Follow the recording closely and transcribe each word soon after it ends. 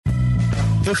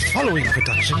The following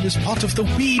production is part of the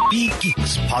We Be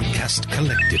Geeks podcast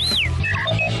collective.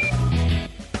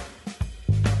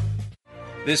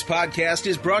 This podcast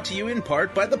is brought to you in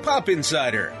part by the Pop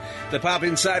Insider. The Pop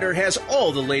Insider has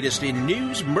all the latest in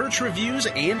news, merch reviews,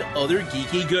 and other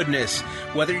geeky goodness.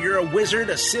 Whether you're a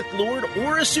wizard, a Sith Lord,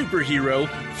 or a superhero,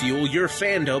 fuel your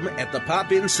fandom at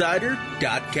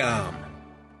thepopinsider.com.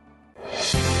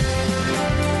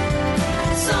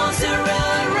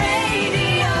 Sorcerer Radio.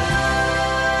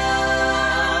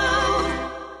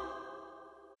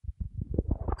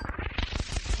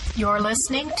 You're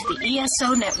listening to the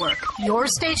ESO Network, your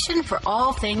station for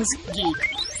all things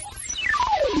geek.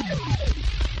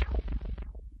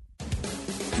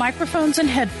 Microphones and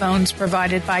headphones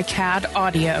provided by CAD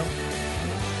Audio.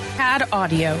 CAD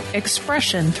Audio,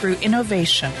 expression through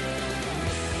innovation.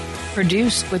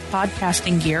 Produced with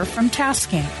podcasting gear from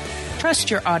Tascam. Trust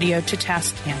your audio to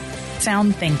Tascam.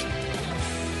 Sound thinking.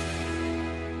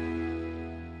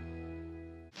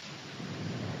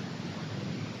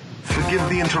 Forgive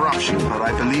the interruption, but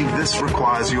I believe this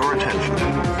requires your attention.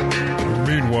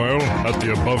 Meanwhile, at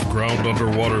the above-ground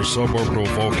underwater suborbital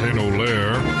volcano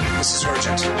lair... This is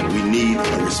urgent. We need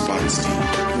a response team.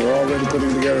 We're already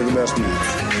putting together the best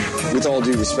match. With all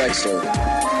due respect, sir,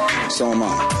 so am I.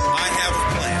 I have a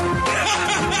plan.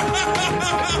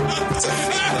 It's a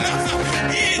fake laugh.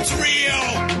 It's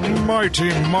real! Mighty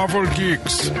Marvel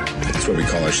Geeks. That's what we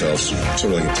call ourselves.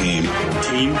 Sort of like a team.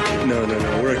 Team? No.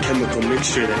 We're a chemical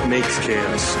mixture that makes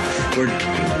chaos. We're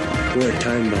a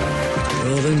time bomb.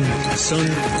 Well then, son,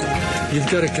 you've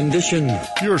got a condition.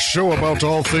 Your show about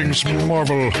all things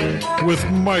Marvel with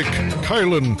Mike,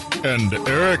 Kylan, and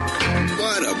Eric.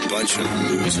 What a bunch of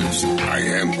losers. I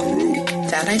am Groot.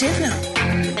 That I did know.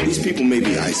 These people may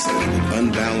be isolated,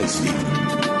 unbalanced even,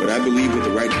 but I believe with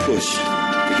the right push,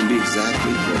 it can be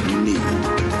exactly what we need.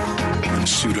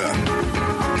 Suit up.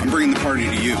 I'm bringing the party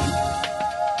to you.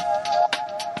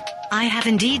 I have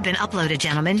indeed been uploaded,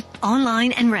 gentlemen.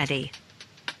 Online and ready.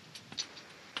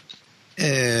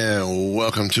 And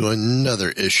welcome to another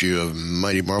issue of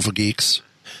Mighty Marvel Geeks.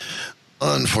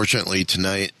 Unfortunately,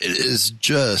 tonight it is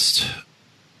just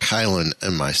Kylan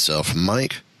and myself.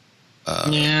 Mike,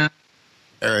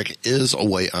 Eric is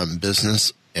away on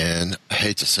business, and I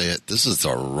hate to say it, this is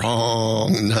the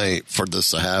wrong night for this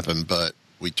to happen, but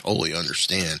we totally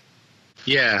understand.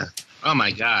 Yeah. Oh my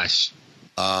gosh.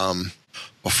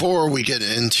 Before we get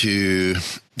into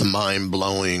the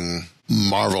mind-blowing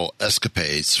Marvel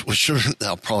escapades, which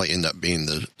that'll probably end up being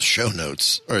the show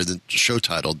notes or the show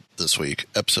title this week,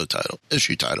 episode title,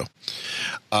 issue title.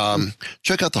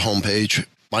 Check out the homepage,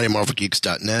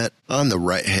 mightymarvelgeeks.net. On the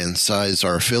right-hand side is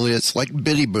our affiliates like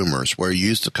Bitty Boomers, where you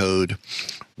use the code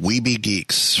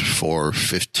WeBeGeeks for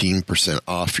 15%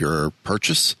 off your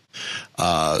purchase.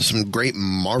 Some great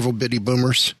Marvel Bitty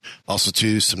Boomers, also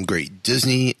too some great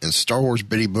Disney and Star Wars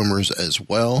Bitty Boomers as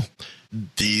well.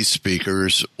 These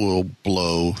speakers will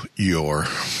blow your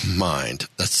mind.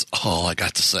 That's all I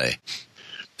got to say.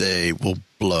 They will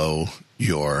blow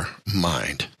your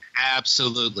mind.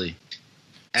 Absolutely.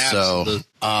 So,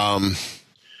 on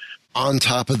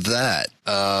top of that,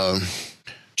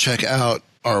 check out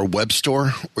our web store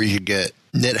where you can get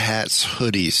knit hats,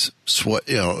 hoodies,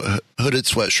 hooded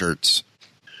sweatshirts.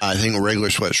 I think regular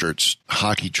sweatshirts,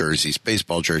 hockey jerseys,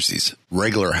 baseball jerseys,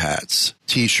 regular hats,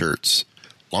 T-shirts,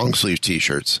 long sleeve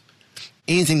T-shirts,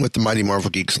 anything with the Mighty Marvel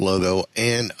Geeks logo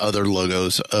and other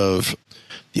logos of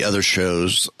the other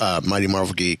shows, Mighty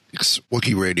Marvel Geeks,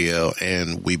 Wookiee Radio,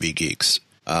 and We Be Geeks.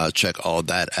 Check all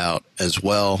that out as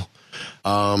well.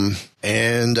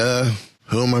 And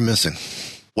who am I missing?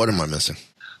 What am I missing?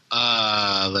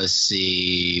 Let's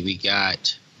see. We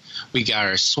got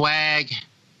our swag.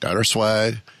 Got our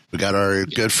swag. We got our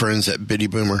good friends at Bitty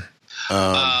Boomer.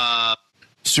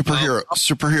 Superhero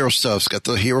stuff's got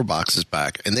the hero boxes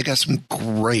back, and they got some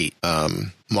great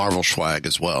Marvel swag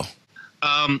as well.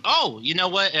 You know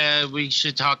what? We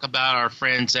should talk about our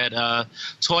friends at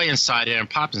Toy Insider and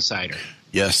Pop Insider.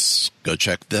 Yes, go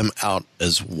check them out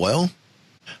as well.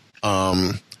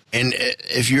 And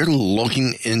if you're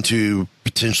looking into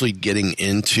potentially getting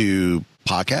into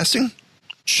podcasting,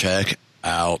 check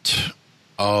out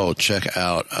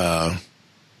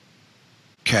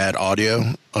CAD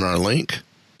Audio on our link.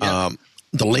 Yep.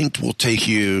 The link will take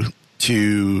you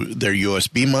to their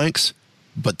USB mics,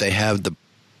 but they have the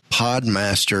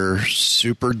Podmaster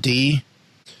Super D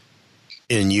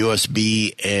in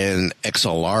USB and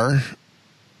XLR,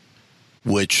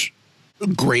 which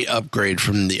great upgrade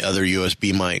from the other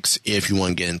USB mics if you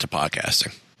want to get into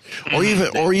podcasting, or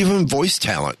even voice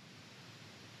talent.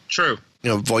 True.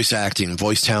 Voice acting,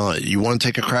 voice talent. You want to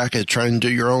take a crack at trying to do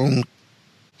your own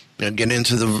get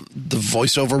into the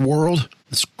voiceover world,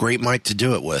 it's a great mic to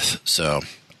do it with. So,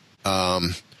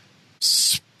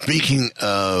 speaking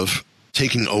of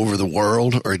taking over the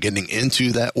world or getting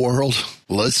into that world,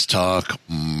 let's talk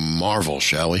Marvel,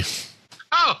 shall we?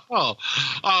 Oh!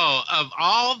 Of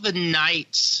all the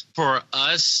nights for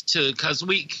us to,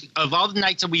 of all the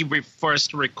nights that we for us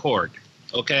to record,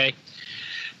 okay,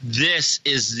 this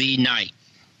is the night.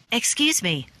 Excuse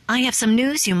me, I have some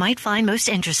news you might find most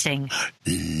interesting.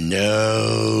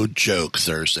 No joke,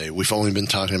 Thursday. We've only been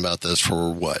talking about this for,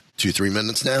 2-3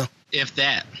 minutes now? If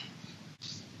that.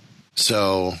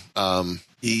 So,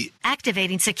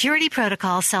 activating security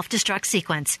protocol self-destruct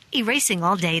sequence. Erasing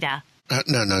all data.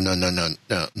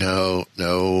 No.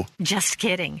 Just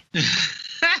kidding.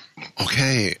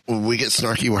 Okay, we get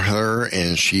snarky with her,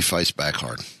 and she fights back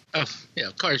hard. Oh, yeah,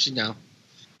 of course, you know.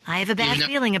 I have a bad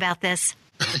feeling about this.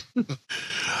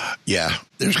 Yeah,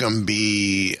 there's going to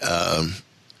be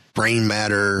brain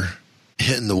matter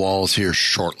hitting the walls here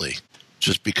shortly,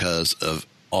 just because of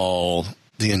all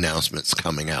the announcements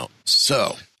coming out.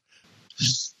 So,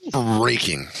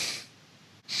 breaking.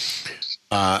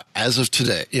 As of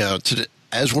today,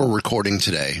 as we're recording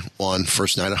today on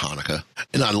first night of Hanukkah,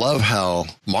 and I love how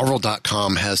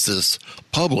Marvel.com has this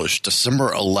published December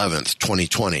 11th,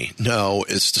 2020. No,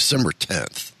 it's December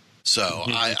 10th. So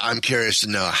I'm curious to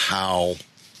know how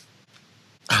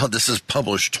this is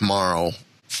published tomorrow,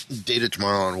 dated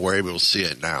tomorrow, and we're able to see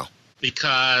it now.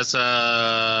 Because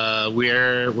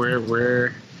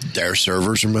we're their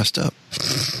servers are messed up.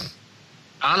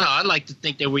 I don't know. I'd like to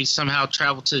think that we somehow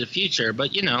travel to the future,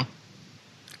 but you know.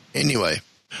 Anyway,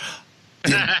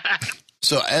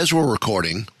 so as we're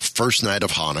recording, first night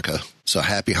of Hanukkah. So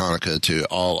happy Hanukkah to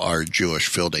all our Jewish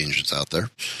field agents out there,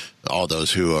 all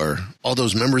those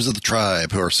members of the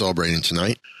tribe who are celebrating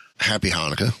tonight. Happy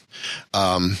Hanukkah.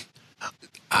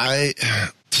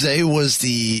 Today was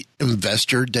the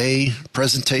Investor Day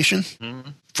presentation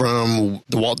from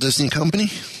the Walt Disney Company.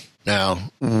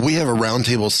 Now, we have a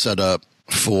roundtable set up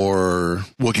for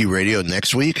Wookiee Radio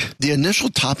next week. The initial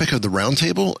topic of the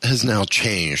roundtable has now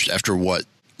changed after what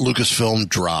Lucasfilm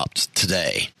dropped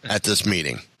today at this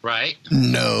meeting. Right.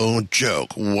 No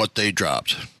joke what they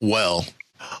dropped. Well,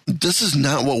 this is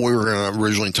not what we were going to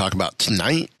originally talk about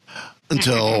tonight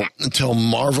until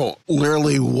Marvel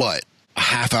literally a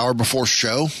half hour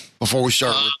before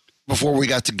we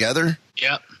got together.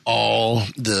 Yep. All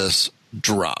this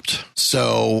dropped.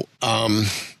 So,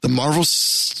 the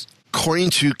Marvel's, according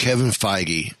to Kevin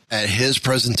Feige at his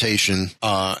presentation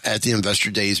at the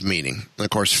Investor Days meeting, and of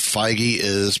course, Feige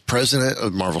is president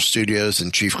of Marvel Studios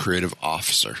and chief creative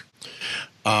officer.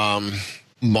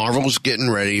 Marvel's getting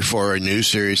ready for a new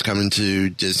series coming to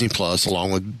Disney Plus,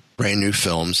 along with brand new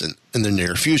films in the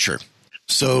near future.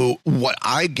 So what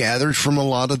I gathered from a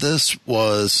lot of this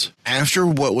was after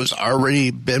what was already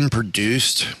been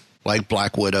produced, like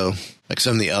Black Widow, like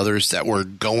some of the others that were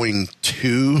going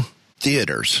to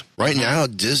theaters. Right now,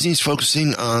 Disney's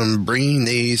focusing on bringing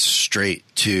these straight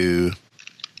to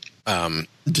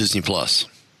Disney Plus.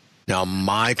 Now,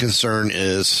 my concern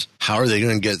is how are they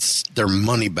going to get their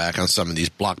money back on some of these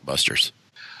blockbusters?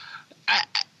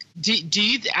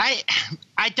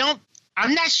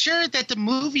 I'm not sure that the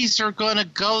movies are going to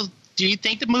go. Do you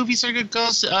think the movies are going to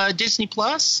go Disney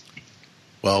Plus?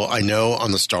 Well, I know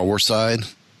on the Star Wars side,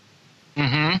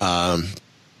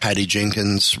 Patty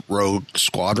Jenkins' Rogue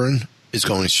Squadron is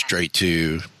going straight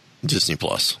to Disney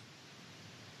Plus.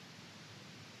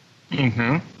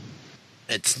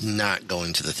 It's not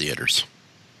going to the theaters.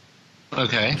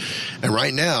 Okay. And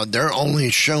right now, they're only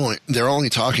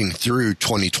talking through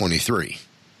 2023.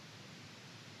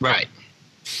 Right.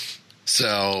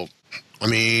 So, I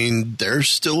mean, there's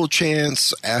still a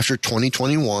chance after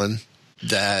 2021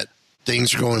 that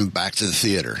things are going back to the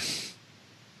theater.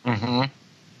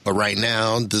 But right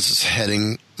now, this is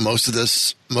heading. Most of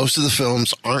the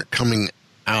films aren't coming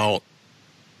out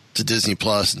to Disney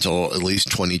Plus until at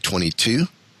least 2022.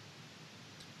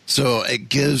 So it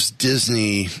gives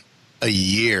Disney a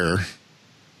year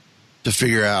to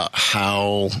figure out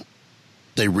how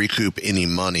they recoup any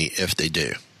money if they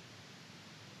do.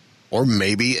 Or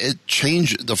maybe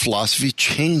the philosophy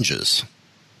changes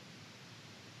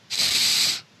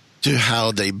to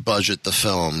how they budget the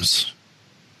films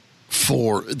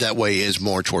for that way is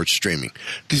more towards streaming.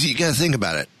 Because you got to think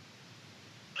about it.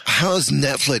 How is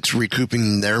Netflix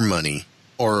recouping their money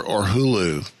or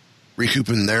Hulu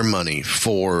recouping their money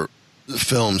for the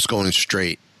films going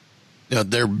straight? You know,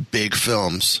 they're big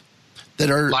films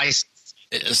that are licensed.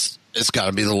 It's got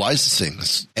to be the licensing.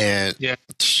 And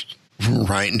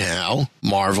right now,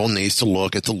 Marvel needs to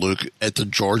look at the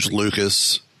George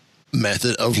Lucas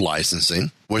method of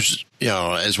licensing, which,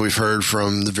 as we've heard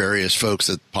from the various folks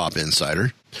at Pop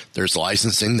Insider, there's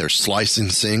licensing, there's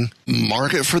slicing.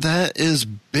 Market for that is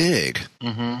big.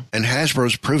 Mm-hmm. And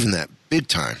Hasbro's proven that big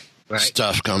time. Right.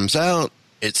 Stuff comes out,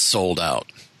 it's sold out.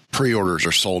 Pre-orders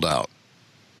are sold out.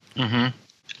 Mm-hmm.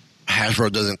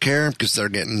 Hasbro doesn't care because they're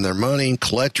getting their money.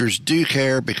 Collectors do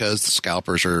care because the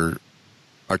scalpers are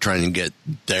trying to get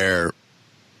their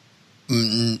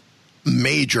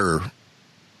major,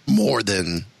 more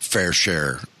than fair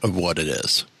share of what it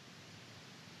is.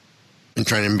 And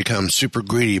trying to become super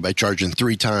greedy by charging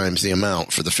 3 times the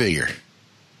amount for the figure.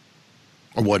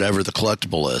 Or whatever the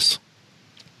collectible is.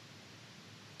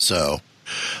 So,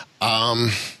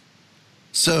 according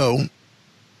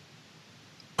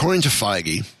to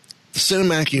Feige, the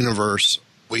cinematic universe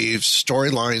weaves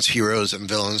storylines, heroes, and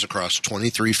villains across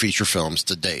 23 feature films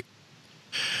to date.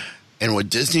 And with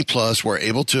Disney Plus, we're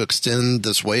able to extend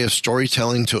this way of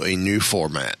storytelling to a new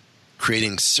format,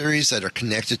 creating series that are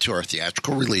connected to our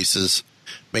theatrical releases,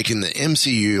 making the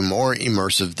MCU more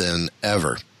immersive than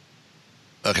ever.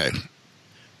 Okay.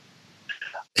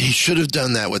 He should have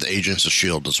done that with Agents of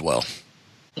S.H.I.E.L.D. as well.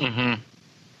 Mm-hmm.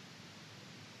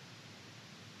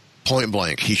 Point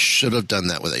blank, he should have done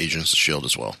that with Agents of S.H.I.E.L.D.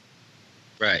 as well.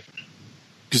 Right.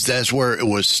 Because that's where it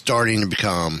was starting to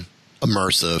become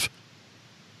immersive.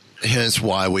 Hence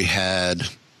why we had,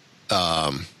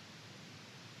 I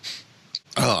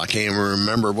can't even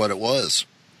remember what it was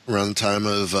around the time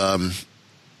of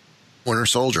Winter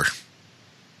Soldier.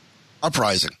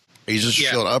 Uprising. Agents of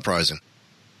S.H.I.E.L.D. Uprising.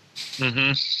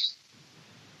 Mm-hmm.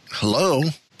 Hello?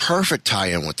 Perfect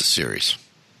tie-in with the series.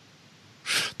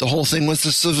 The whole thing was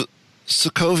the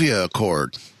Sokovia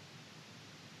Accord.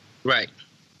 Right.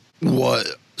 What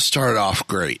started off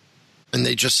great. And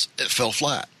it fell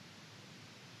flat.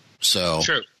 So,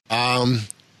 true.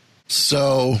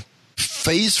 So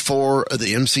Phase 4 of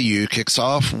the MCU kicks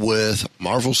off with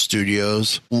Marvel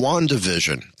Studios'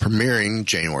 WandaVision, premiering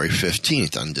January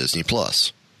 15th on Disney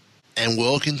Plus, and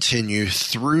will continue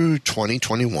through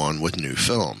 2021 with new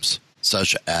films,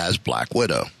 such as Black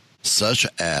Widow, such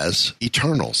as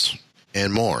Eternals,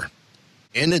 and more.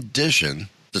 In addition,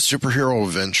 the superhero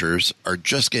adventures are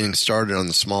just getting started on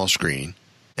the small screen,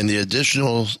 and the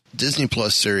additional Disney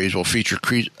Plus series will feature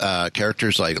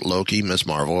characters like Loki, Ms.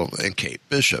 Marvel, and Kate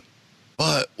Bishop.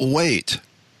 But wait,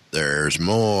 there's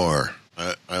more.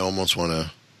 I almost want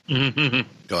to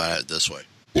go at it this way.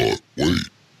 But wait,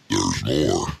 there's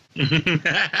more.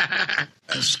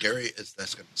 As scary as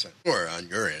that's going to sound, or on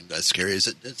your end, as scary as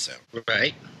it did sound.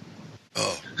 Right.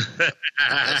 Oh.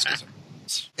 That's good.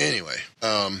 Anyway,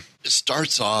 it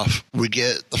starts off, we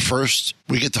get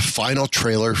the final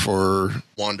trailer for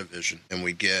WandaVision, and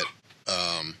we get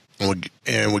the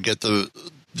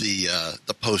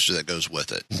poster that goes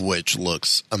with it, which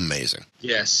looks amazing.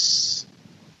 Yes.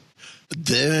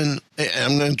 Then, and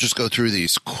I'm going to just go through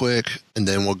these quick, and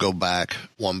then we'll go back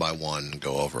one by one and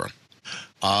go over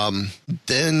them.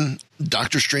 Then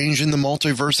Doctor Strange in the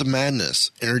Multiverse of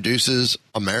Madness introduces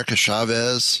America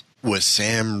Chavez with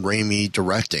Sam Raimi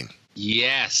directing.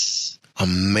 Yes.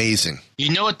 Amazing.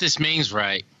 You know what this means,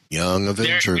 right? Young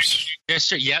Avengers.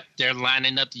 They're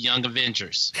lining up the Young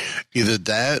Avengers. Either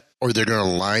that or they're going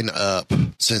to line up,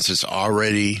 since it's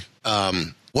already,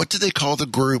 what do they call the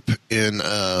group in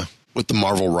with the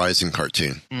Marvel Rising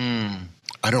cartoon?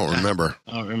 I don't remember.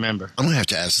 I don't remember. I'm going to have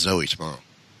to ask Zoe tomorrow.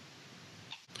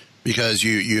 Because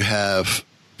you have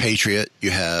Patriot, you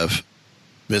have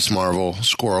Miss Marvel,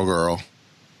 Squirrel Girl,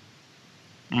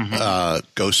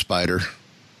 Ghost Spider,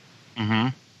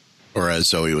 or as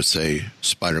Zoe would say,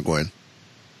 Spider-Gwen.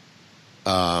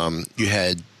 You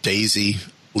had Daisy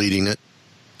leading it,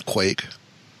 Quake.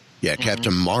 Yeah,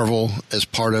 Captain Marvel as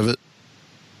part of it.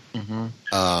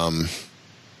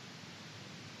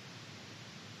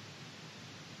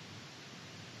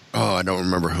 I don't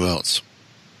remember who else.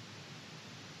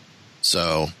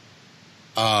 So,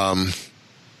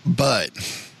 but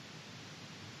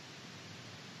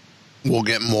we'll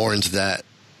get more into that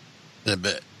in a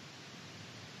bit.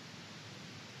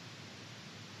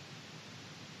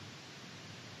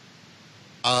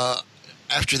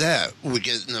 After that, we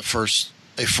get in a first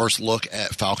look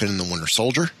at Falcon and the Winter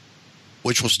Soldier,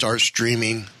 which will start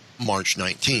streaming March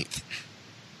 19th.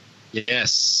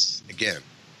 Yes. Again,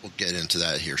 we'll get into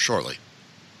that here shortly.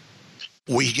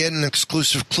 We get an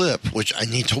exclusive clip, which I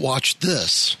need to watch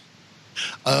this,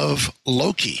 of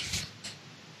Loki.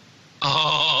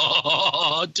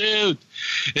 Oh, dude.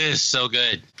 It is so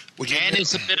good. And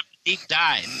it's a bit of a deep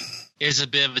dive. It's a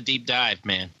bit of a deep dive,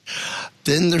 man.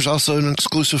 Then there's also an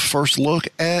exclusive first look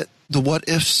at the What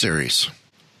If series.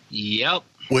 Yep.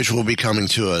 which will be coming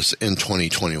to us in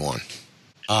 2021.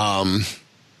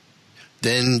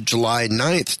 Then July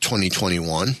 9th,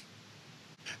 2021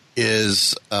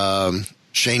 is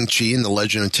Shang-Chi and the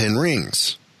Legend of Ten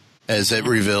Rings, as it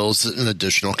reveals an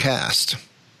additional cast.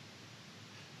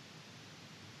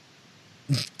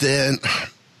 Then,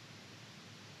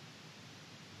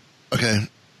 okay,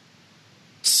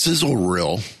 sizzle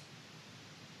reel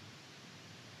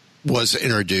was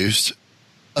introduced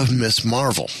of Miss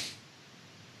Marvel.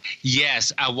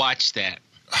 Yes, I watched that.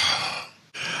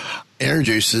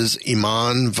 Introduces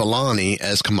Iman Vellani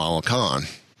as Kamala Khan.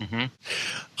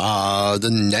 The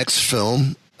next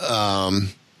film,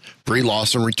 Brie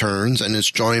Larson returns and is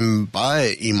joined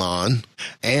by Iman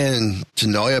and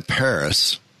Tanoia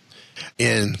Paris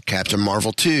in Captain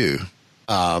Marvel 2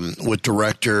 with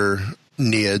director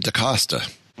Nia DaCosta.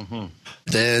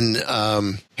 Then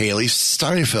Haley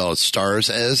Steinfeld stars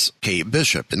as Kate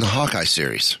Bishop in the Hawkeye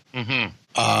series.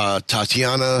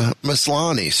 Tatiana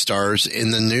Maslany stars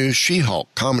in the new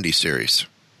She-Hulk comedy series.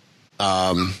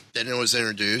 Then it was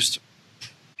introduced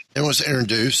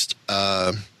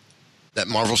that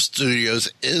Marvel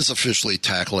Studios is officially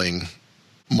tackling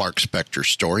Mark Spector's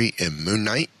story in Moon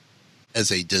Knight as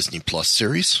a Disney Plus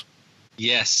series.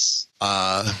 Yes.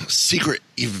 Secret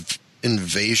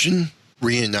Invasion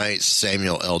reunites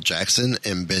Samuel L. Jackson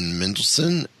and Ben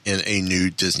Mendelsohn in a new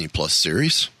Disney Plus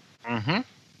series.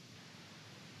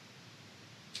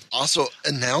 Also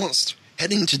announced,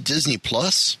 heading to Disney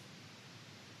Plus.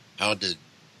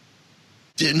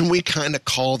 Didn't we kind of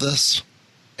call this?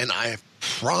 And I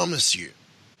promise you,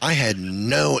 I had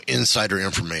no insider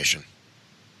information.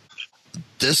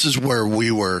 This is where we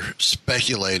were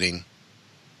speculating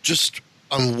just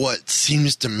on what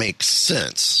seems to make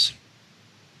sense.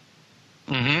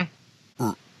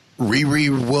 Riri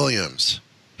Williams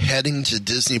heading to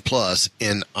Disney Plus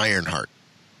in Ironheart.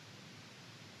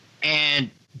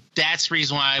 And that's the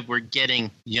reason why we're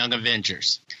getting Young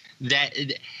Avengers.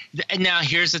 Now,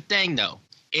 here's the thing, though.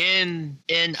 In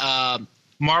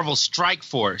Marvel Strike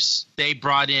Force, they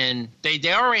brought in they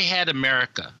already had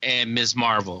America and Ms.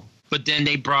 Marvel, but then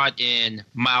they brought in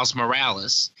Miles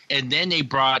Morales, and then they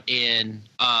brought in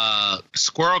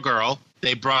Squirrel Girl.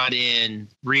 They brought in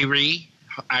Riri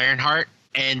Ironheart,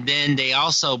 and then they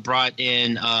also brought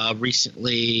in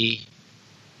recently.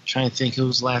 I'm trying to think who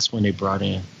was the last one they brought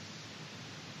in.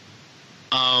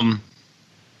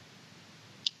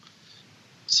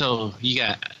 So you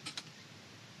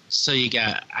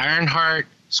got Ironheart,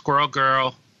 Squirrel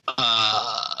Girl.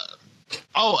 I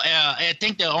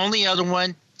think the only other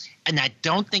one, and I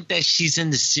don't think that she's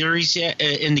in the series yet,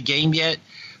 in the game yet,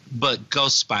 but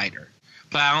Ghost Spider.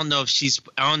 But I don't know if she's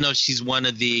one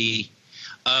of the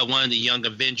Young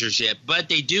Avengers yet. But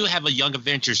they do have a Young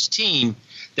Avengers team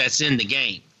that's in the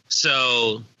game.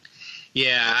 So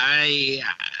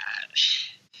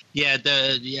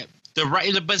the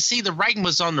writing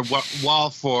was on the wall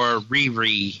for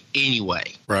Riri anyway.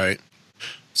 Right.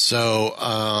 So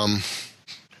I'm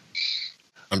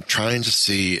trying to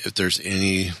see if there's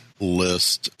any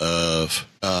list of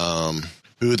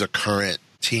who the current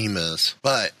team is.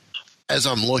 But as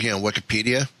I'm looking at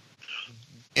Wikipedia,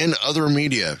 in other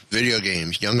media, video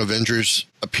games, Young Avengers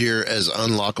appear as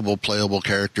unlockable playable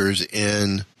characters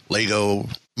in Lego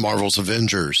Marvel's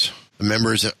Avengers. The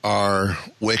members are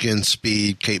Wiccan,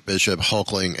 Speed, Kate Bishop,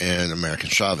 Hulkling, and American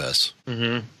Chavez.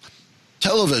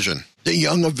 Television. The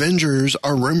Young Avengers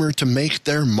are rumored to make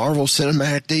their Marvel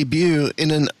Cinematic debut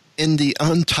in the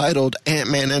untitled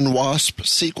Ant-Man and Wasp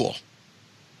sequel.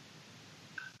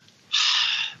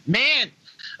 Man,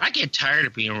 I get tired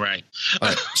of being right.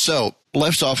 Right, so,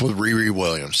 left off with Riri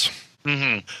Williams.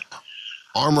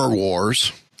 Armor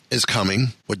Wars is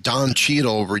coming, with Don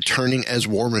Cheadle returning as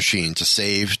War Machine to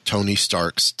save Tony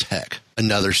Stark's tech.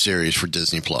 Another series for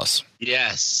Disney Plus.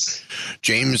 Yes.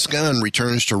 James Gunn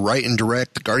returns to write and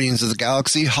direct the Guardians of the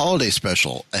Galaxy holiday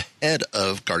special ahead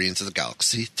of Guardians of the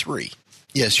Galaxy 3.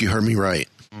 Yes, you heard me right.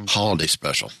 Holiday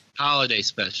special. Holiday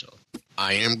special.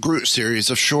 I Am Groot series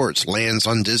of shorts lands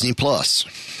on Disney Plus.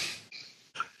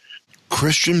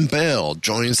 Christian Bale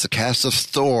joins the cast of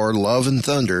Thor: Love and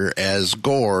Thunder as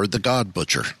Gore the God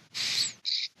Butcher.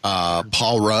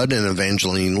 Paul Rudd and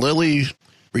Evangeline Lilly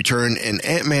return in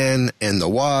Ant-Man and the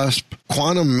Wasp,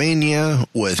 Quantumania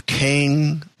with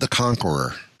Kang the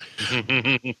Conqueror.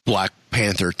 Black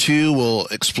Panther 2 will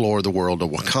explore the world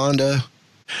of Wakanda.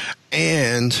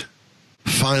 And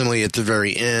finally, at the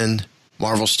very end,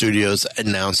 Marvel Studios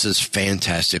announces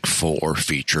Fantastic Four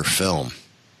feature film.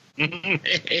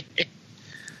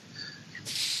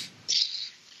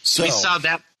 So, we saw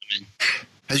that.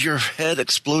 Has your head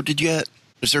exploded yet?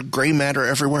 Is there gray matter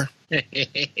everywhere?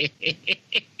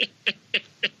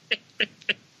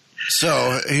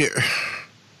 So here,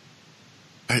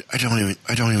 I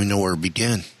don't even know where to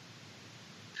begin.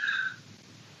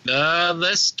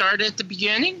 Let's start at the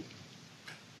beginning.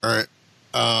 All right.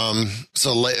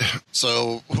 So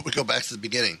we go back to the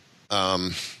beginning.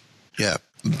 Yeah,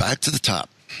 back to the top.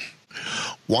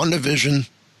 WandaVision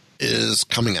is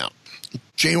coming out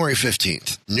January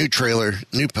 15th. New trailer,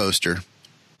 new poster.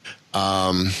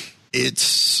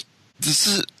 This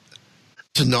is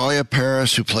Tanaya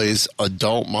Paris, who plays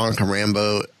adult Monica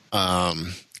Rambeau,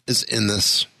 is in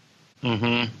this.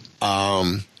 Mm-hmm.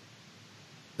 And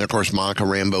of course, Monica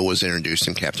Rambeau was introduced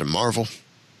in Captain Marvel.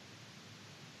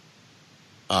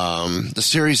 The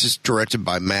series is directed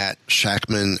by Matt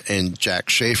Shakman and Jack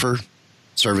Schaefer,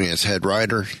 serving as head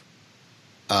writer.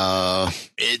 The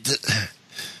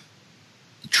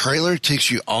trailer takes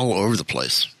you all over the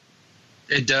place.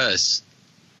 It does.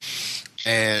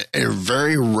 And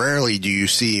very rarely do you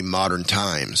see modern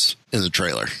times in the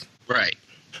trailer. Right.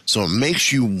 So it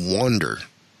makes you wonder,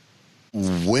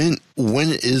 when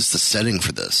is the setting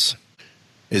for this?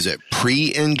 Is it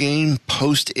pre-Endgame,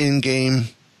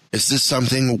 post-Endgame? Is this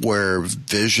something where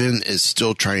Vision is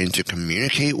still trying to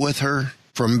communicate with her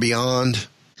from beyond?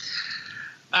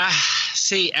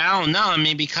 See, I don't know. I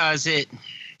mean, because it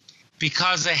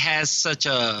has such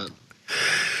a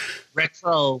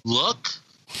retro look,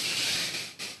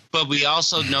 but we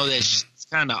also know that she's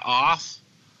kind of off.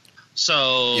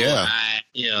 So, yeah. I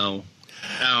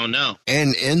don't know.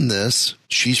 And in this,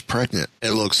 she's pregnant.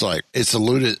 It looks like it's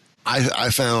alluded. I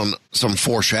found some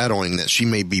foreshadowing that she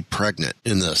may be pregnant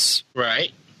in this.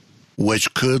 Right.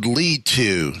 Which could lead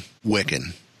to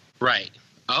Wiccan. Right.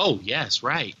 Oh, yes,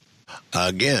 right.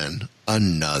 Again,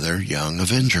 another young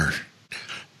Avenger.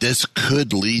 This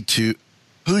could lead to,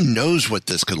 who knows what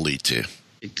this could lead to.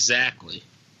 Exactly.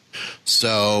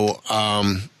 So,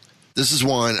 this is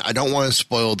one, I don't want to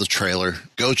spoil the trailer.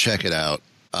 Go check it out,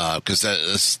 because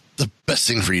that's the best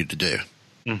thing for you to do.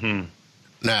 Mm-hmm.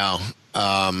 Now,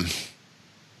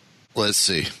 let's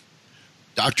see.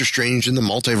 Doctor Strange in the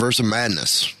Multiverse of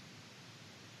Madness.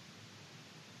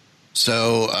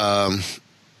 So,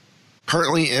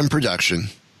 currently in production,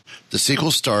 the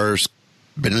sequel stars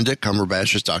Benedict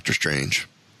Cumberbatch as Doctor Strange,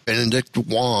 Benedict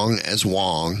Wong as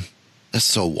Wong. That's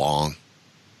so Wong.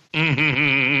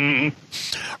 Rachel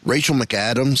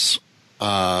McAdams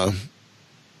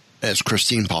as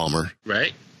Christine Palmer.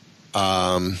 Right.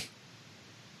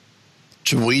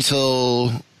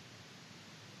 Chiwetel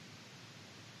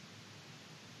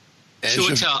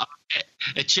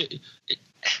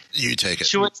you take it.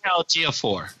 Chiwetel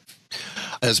Ejiofor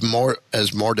as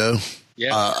Mordo.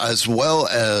 Yeah. As well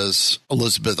as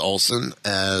Elizabeth Olsen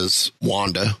as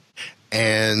Wanda,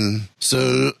 and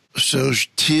so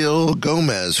Teal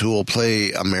Gomez, who will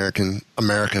play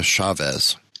America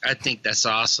Chavez. I think that's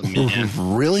awesome, man.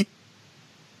 Really?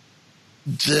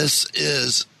 This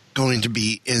is going to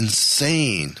be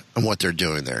insane on what they're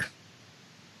doing there.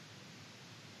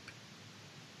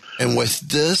 And with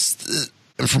this,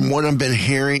 and from what I've been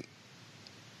hearing,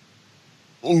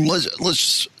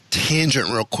 let's tangent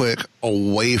real quick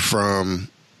away from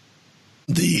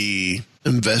the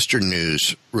investor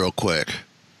news real quick.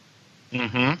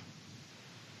 Mm-hmm.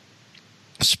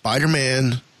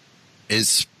 Spider-Man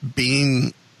is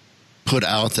being put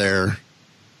out there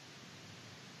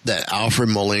that Alfred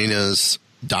Molina's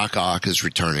Doc Ock is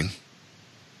returning.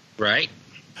 Right.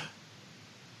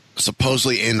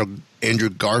 Supposedly Andrew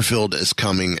Garfield is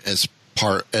coming as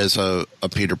a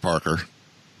Peter Parker.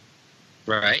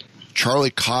 Right.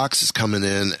 Charlie Cox is coming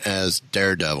in as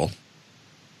Daredevil.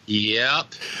 Yep.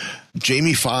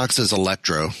 Jamie Foxx as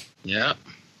Electro. Yep.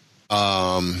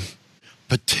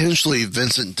 Potentially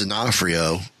Vincent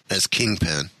D'Onofrio as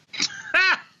Kingpin.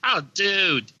 Oh,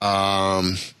 dude.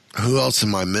 Who else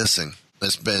am I missing?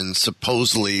 That's been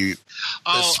supposedly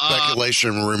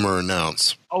speculation, rumor,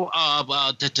 announced.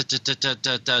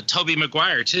 Tobey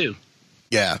Maguire too.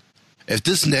 Yeah. If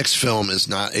this next film is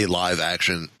not a live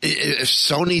action, if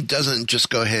Sony doesn't just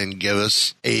go ahead and give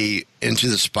us a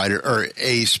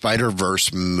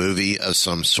Spider-Verse movie of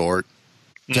some sort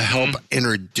to help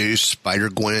introduce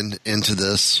Spider-Gwen into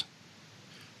this,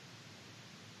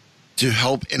 to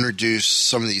help introduce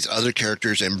some of these other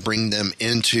characters and bring them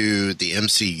into the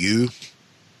MCU,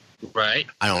 right?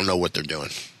 I don't know what they're doing.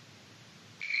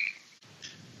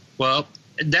 Well,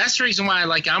 that's the reason why,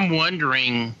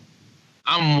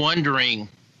 I'm wondering,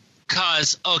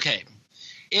 because, okay,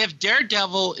 if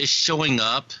Daredevil is showing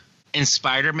up in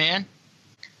Spider-Man,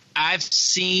 I've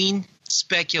seen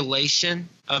speculation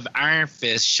of Iron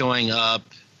Fist showing up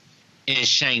in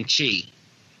Shang-Chi.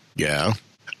 Yeah.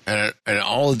 And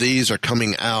all of these are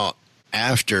coming out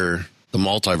after the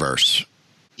multiverse.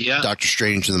 Yeah. Doctor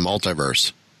Strange in the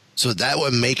multiverse. So that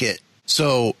would make it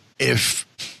so if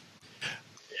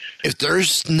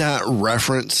there's not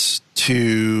reference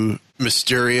to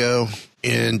Mysterio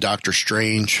in Doctor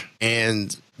Strange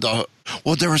and there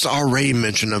was already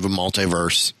mention of a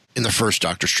multiverse in the first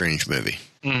Doctor Strange movie.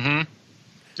 Mm-hmm.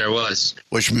 There was.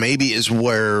 Which maybe is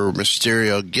where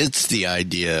Mysterio gets the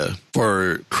idea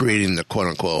for creating the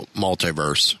quote-unquote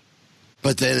multiverse.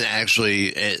 But then actually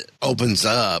it opens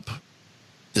up.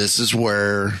 This is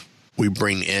where we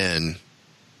bring in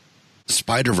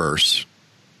Spider-Verse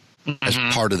as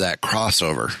part of that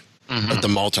crossover of the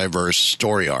multiverse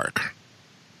story arc.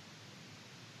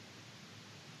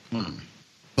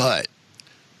 But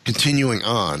continuing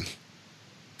on,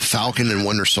 Falcon and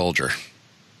Winter Soldier.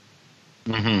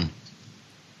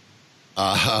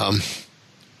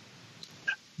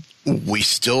 We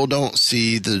still don't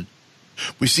see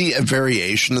we see a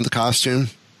variation of the costume.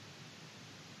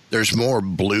 There's more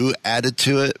blue added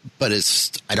to it, but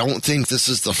I don't think this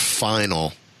is the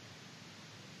final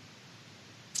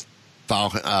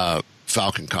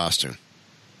Falcon costume.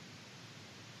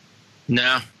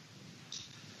 No.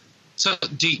 So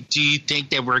do you think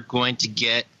that we're going to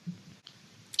get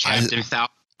Captain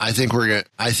Falcon? I think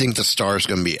the star's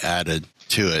going to be added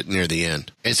to it near the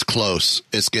end. It's close.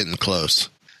 It's getting close.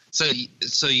 So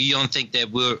you don't think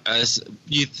that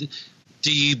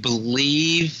do you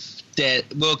believe that,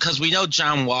 well, because we know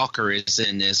John Walker is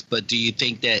in this, but do you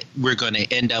think that we're going to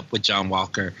end up with John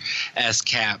Walker as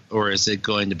Cap, or is it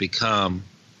going to become,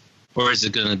 or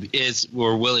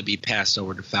will it be passed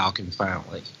over to Falcon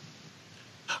finally?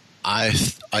 I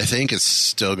think it's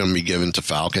still going to be given to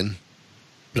Falcon,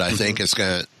 but I think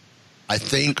I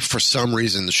think for some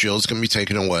reason the shield's going to be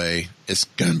taken away. It's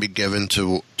going to be given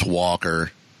to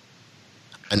Walker,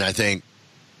 and I think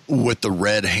with the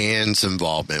Red Hand's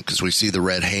involvement, because we see the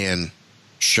Red Hand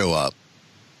show up.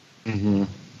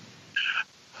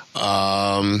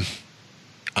 I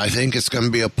think it's going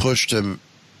to be a push to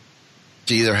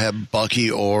either have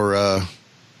Bucky or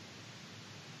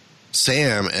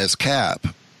Sam as Cap.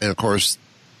 And, of course,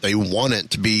 they want it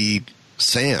to be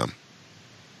Sam.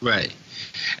 Right.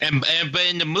 But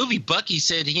in the movie, Bucky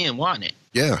said he didn't want it.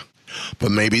 Yeah.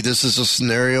 But maybe this is a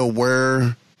scenario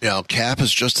where, Cap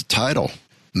is just a title.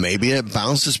 Maybe it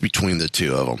bounces between the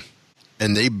two of them,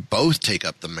 and they both take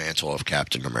up the mantle of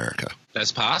Captain America.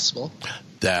 That's possible.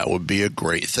 That would be a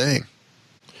great thing.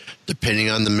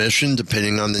 Depending on the mission,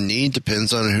 depending on the need,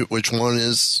 depends on which one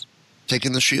is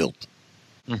taking the shield.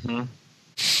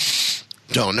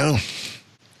 Don't know.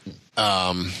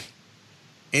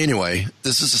 Anyway,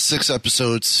 this is a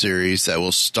 6-episode series that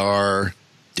will star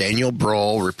Daniel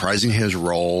Bruhl reprising his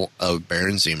role of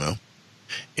Baron Zemo,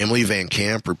 Emily Van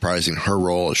Camp reprising her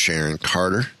role as Sharon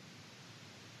Carter,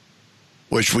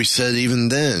 which we said even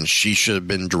then she should have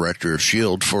been director of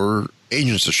S.H.I.E.L.D. for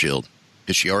Agents of S.H.I.E.L.D.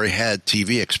 because she already had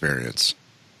TV experience.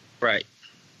 Right.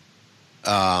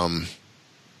 And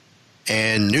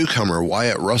newcomer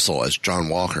Wyatt Russell as John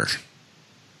Walker.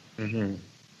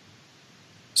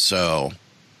 So,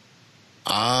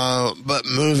 but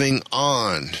moving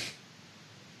on,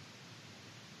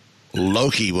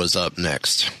 Loki was up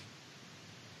next.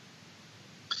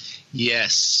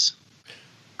 Yes.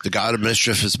 The God of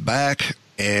Mischief is back,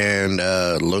 and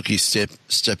Loki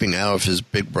stepping out of his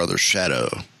big brother's shadow.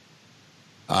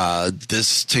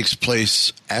 This takes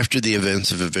place after the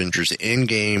events of Avengers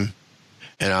Endgame,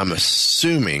 and I'm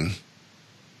assuming,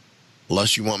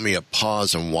 unless you want me to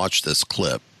pause and watch this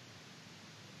clip,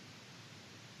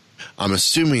 I'm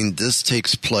assuming this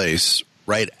takes place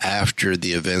right after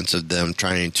the events of them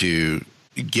trying to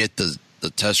get the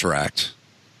Tesseract.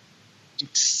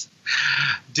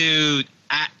 Dude,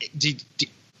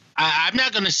 I'm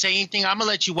not going to say anything. I'm going to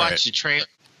let you watch the trailer.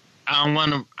 I'm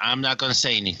not going to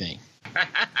say anything.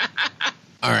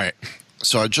 All right.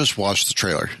 So I just watched the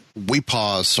trailer. We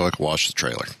paused so I could watch the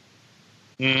trailer.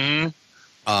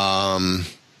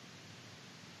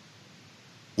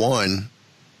 One,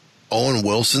 Owen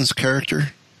Wilson's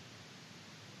character.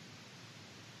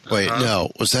 Wait,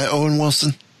 no. Was that Owen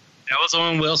Wilson? That was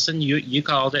Owen Wilson. You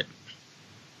called it.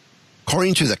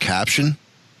 According to the caption,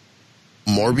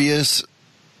 Morbius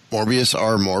R.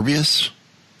 Morbius,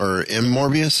 or M.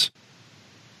 Morbius,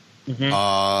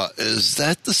 is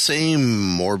that the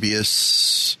same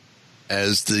Morbius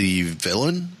as the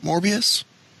villain Morbius?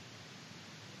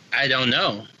 I don't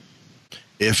know.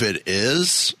 If it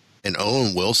is, and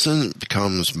Owen Wilson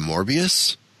becomes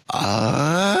Morbius,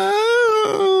 that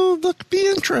could be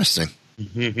interesting.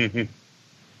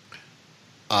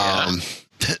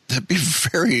 That'd be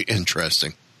very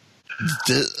interesting.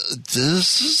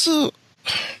 This is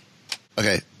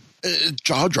okay.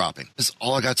 Jaw dropping is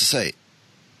all I got to say.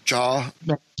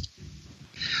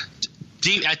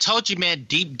 Deep. I told you, man.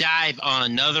 Deep dive on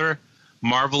another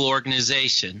Marvel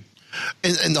organization,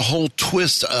 and the whole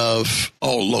twist of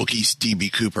Loki's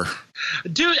DB Cooper.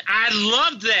 Dude, I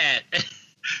love that.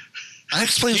 That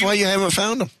explains why you haven't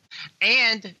found him.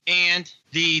 And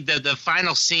the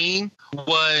final scene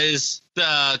was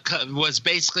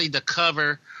basically the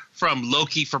cover from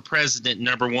Loki for President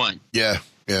 #1. Yeah.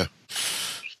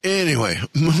 Anyway,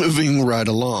 moving right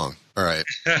along. All right.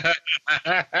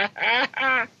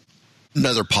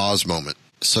 Another pause moment.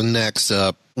 So next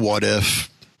up, What If?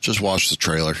 Just watch the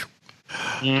trailer.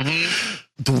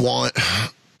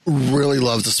 Really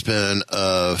love the spin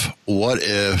of what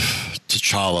if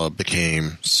T'Challa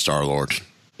became Star-Lord.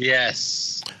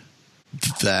 Yes.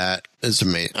 That is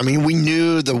amazing. I mean, we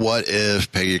knew the what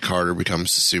if Peggy Carter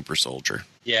becomes the super soldier.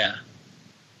 Yeah.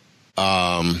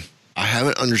 I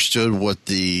haven't understood what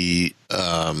the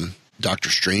Doctor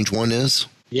Strange one is.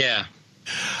 Yeah.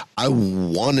 I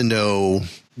want to know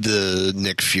the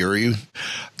Nick Fury.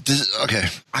 Okay,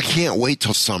 I can't wait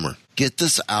till summer. Get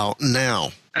this out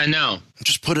now. I know.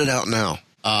 Just put it out now.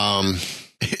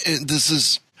 This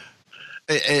is,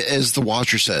 as the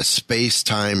Watcher says,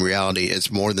 space-time reality.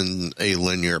 It's more than a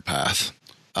linear path.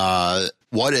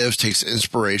 What If takes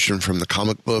inspiration from the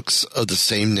comic books of the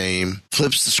same name,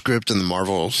 flips the script in the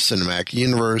Marvel Cinematic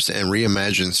Universe, and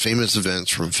reimagines famous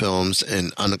events from films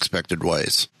in unexpected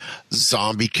ways.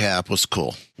 Zombie Cap was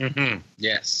cool.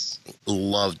 Yes.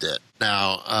 Loved it.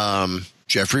 Now,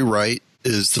 Jeffrey Wright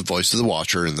is the voice of the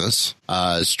Watcher in this.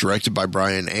 It's directed by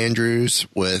Brian Andrews,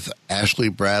 with Ashley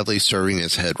Bradley serving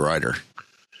as head writer.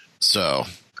 So,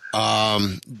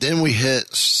 then we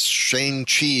hit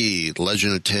Shang-Chi,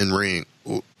 Legend of Ten Rings,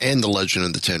 and the Legend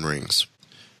of the Ten Rings.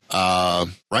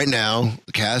 Right now,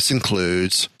 the cast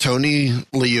includes Tony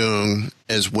Leung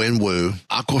as Wenwu,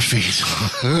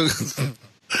 Awkwafina.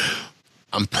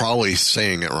 I'm probably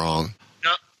saying it wrong.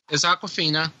 No, it's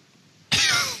Awkwafina.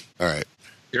 All right.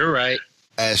 You're right.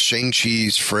 As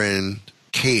Shang-Chi's friend,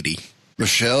 Katie.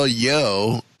 Michelle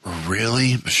Yeoh.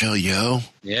 Really? Michelle Yeoh?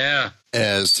 Yeah.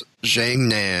 As Zhang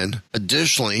Nan.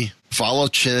 Additionally, Fala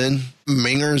Chen,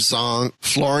 Ming'er Zhang,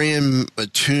 Florian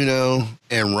Matuno,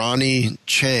 and Ronnie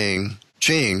Chang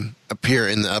appear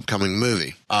in the upcoming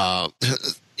movie.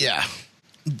 Yeah.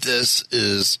 This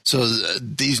is... So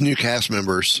these new cast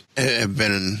members have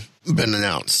been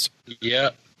announced.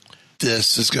 Yep.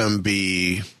 This is going to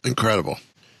be incredible.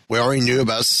 We already knew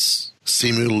about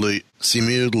Simu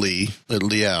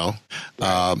Liao.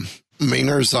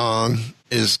 Ming'er Zhang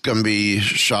is going to be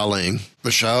Xialing.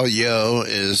 Michelle Yeoh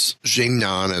is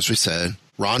Jingnan, as we said.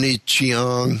 Ronnie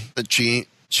Chiang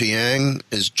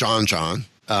is John.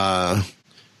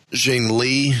 Jing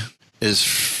Li is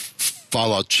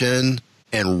Fala Chen.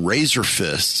 And Razor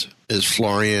Fist is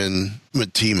Florian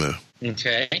Matimu.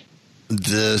 Okay.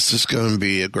 This is going to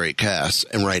be a great cast.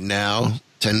 And right now,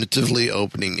 tentatively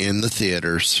opening in the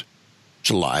theaters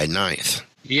July 9th.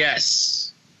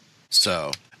 Yes.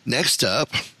 So, next up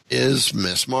is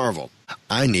Miss Marvel.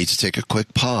 I need to take a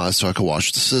quick pause so I can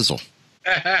watch the sizzle.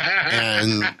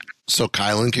 And so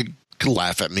Kylan could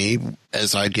laugh at me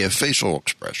as I give facial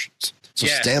expressions. So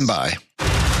stand by.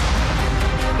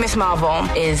 Miss Marvel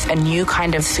is a new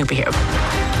kind of superhero.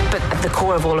 But at the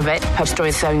core of all of it, her story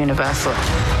is so universal.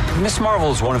 Miss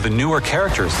Marvel is one of the newer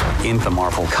characters in the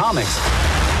Marvel comics.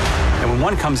 And when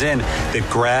one comes in that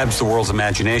grabs the world's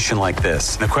imagination like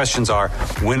this, the questions are,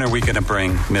 when are we going to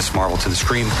bring Miss Marvel to the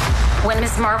screen? When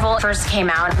Miss Marvel first came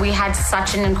out, we had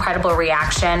such an incredible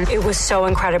reaction. It was so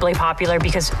incredibly popular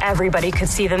because everybody could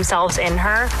see themselves in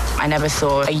her. I never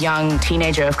saw a young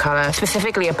teenager of color,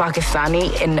 specifically a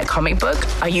Pakistani, in a comic book.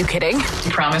 Are you kidding?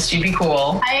 You promised you'd be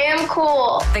cool. I am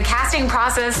cool. The casting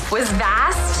process was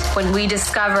vast. When we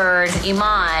discovered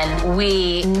Iman,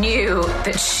 we knew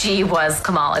that she was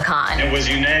Kamala Khan. It was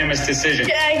a unanimous decision.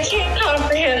 Yeah, I can't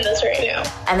comprehend this right now.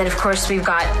 And then, of course, we've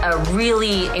got a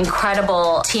really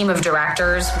incredible team of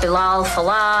directors. Bilal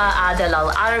Fallah, Adel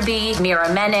Al-Arabi,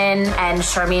 Mira Menon, and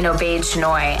Sharmeen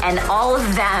Obaid-Chinoy. And all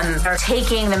of them are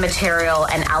taking the material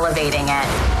and elevating it.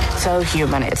 So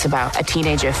human. It's about a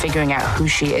teenager figuring out who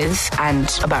she is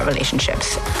and about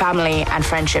relationships. Family and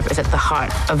friendship is at the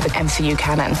heart of the MCU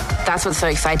canon. That's what's so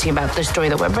exciting about the story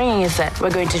that we're bringing, is that we're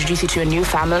going to introduce you to a new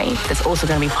family that's also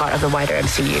going to be part of the wider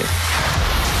MCU.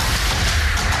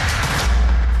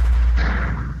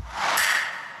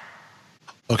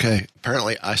 Okay,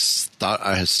 apparently I thought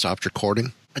I had stopped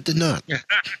recording. I did not.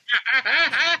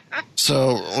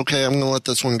 So, okay, I'm going to let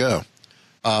this one go.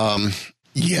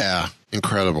 Yeah,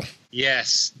 incredible.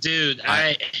 Yes, dude.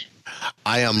 I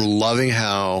am loving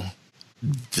how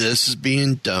this is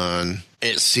being done.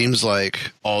 It seems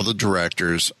like all the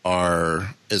directors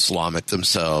are Islamic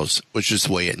themselves, which is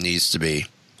the way it needs to be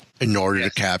in order to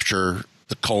capture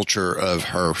the culture of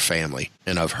her family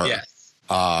and of her. Yes.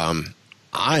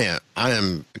 I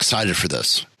am excited for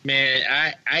this. Man,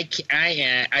 I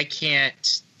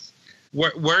can't.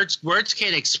 Words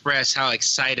can't express how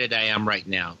excited I am right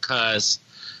now, because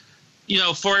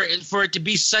for it to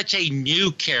be such a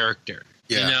new character,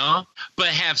 but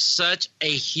have such a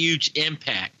huge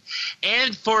impact,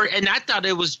 and I thought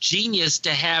it was genius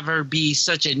to have her be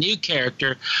such a new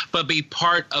character, but be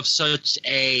part of such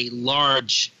a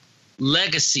large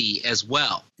legacy as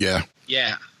well. Yeah.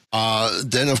 Yeah.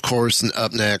 Then, of course,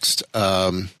 up next,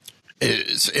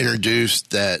 it's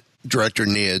introduced that director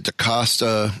Nia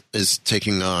DaCosta is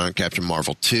taking on Captain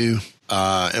Marvel 2,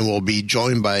 and will be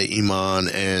joined by Iman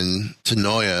and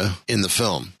Tanoia in the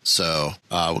film. So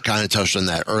we kind of touched on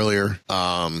that earlier.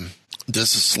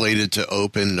 This is slated to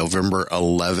open November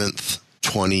 11th,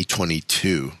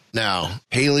 2022. Now,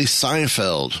 Haley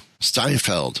Steinfeld,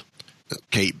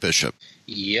 Kate Bishop.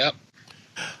 Yep.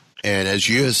 And as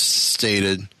you have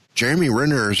stated, Jeremy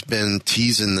Renner has been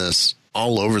teasing this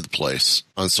all over the place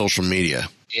on social media.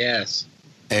 Yes.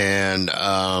 And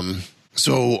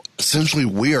so essentially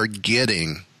we are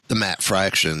getting the Matt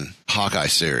Fraction Hawkeye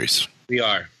series. We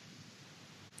are.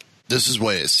 This is the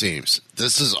way it seems.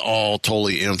 This is all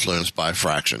totally influenced by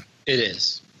Fraction. It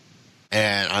is.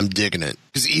 And I'm digging it.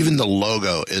 Because even the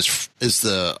logo is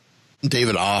the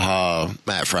David Aja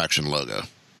Matt Fraction logo.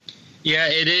 Yeah,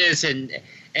 it is.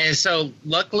 And so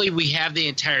luckily we have the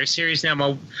entire series now.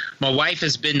 My wife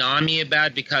has been on me about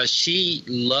it because she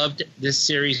loved this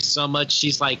series so much.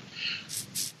 She's like,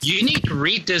 you need to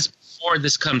read this before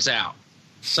this comes out.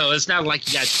 So it's not like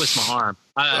you got to twist my arm.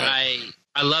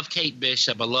 I love Kate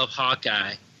Bishop. I love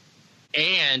Hawkeye.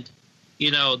 And,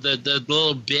 the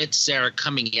little bits that are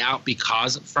coming out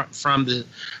because from the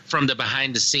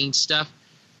behind the scenes stuff.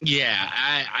 Yeah.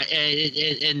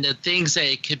 And the things that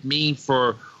it could mean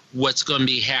for what's going to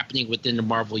be happening within the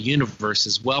Marvel universe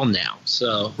as well now.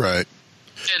 So, right.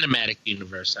 Cinematic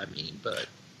universe, but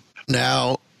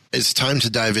now it's time to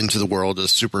dive into the world of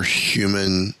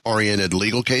superhuman-oriented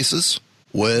legal cases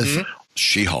with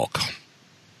She-Hulk.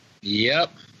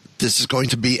 Yep. This is going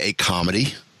to be a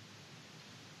comedy,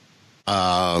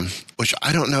 which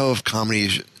I don't know if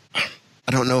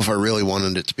I really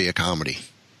wanted it to be a comedy.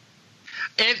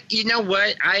 If you know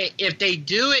what, if they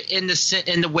do it in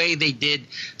the way they did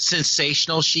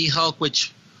Sensational She-Hulk,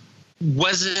 which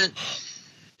wasn't,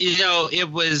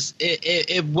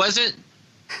 it wasn't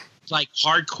like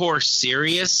hardcore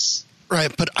serious,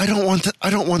 right? But I don't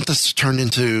want this to turn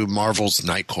into Marvel's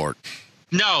Night Court.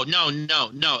 No.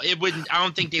 It wouldn't. I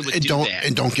don't think they would do that.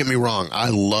 And don't get me wrong, I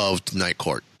loved Night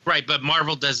Court. Right, but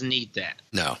Marvel doesn't need that.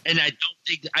 No. And I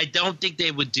don't think they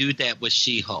would do that with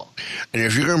She-Hulk. And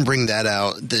if you're going to bring that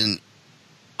out, then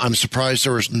I'm surprised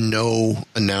there was no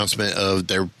announcement of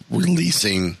they're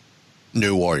releasing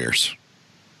New Warriors,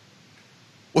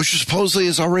 which supposedly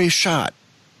is already shot.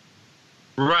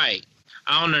 Right.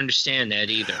 I don't understand that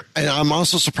either. And I'm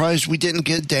also surprised we didn't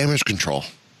get Damage Control.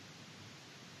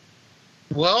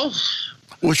 Well,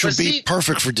 which would be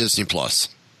perfect for Disney Plus.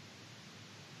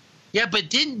 Yeah,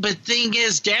 but thing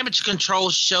is, Damage Control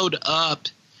showed up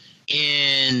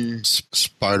in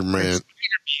Spider-Man.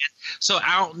 So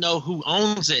I don't know who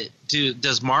owns it.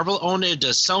 Does Marvel own it or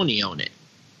does Sony own it?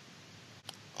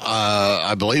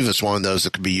 I believe it's one of those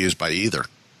that could be used by either.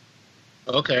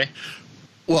 Okay.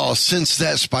 Well, since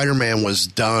that Spider-Man was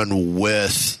done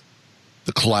with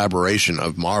the collaboration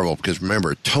of Marvel, because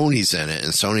remember, Tony's in it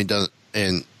and Sony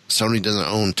doesn't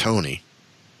own Tony.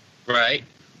 Right.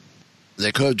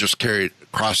 They could have just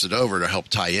crossed it over to help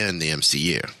tie in the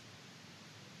MCU.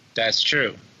 That's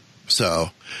true. So,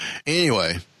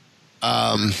 anyway,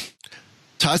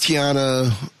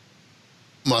 Tatiana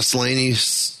Maslany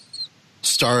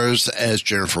stars as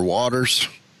Jennifer Walters,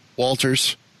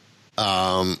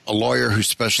 a lawyer who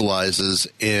specializes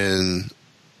in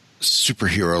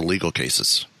superhero legal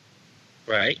cases.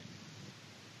 Right.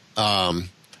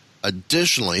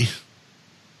 Additionally,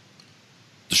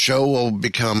 the show will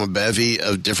become a bevy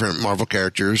of different Marvel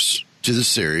characters to the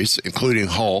series, including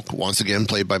Hulk, once again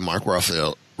played by Mark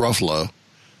Ruffalo,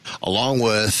 along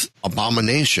with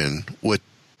Abomination with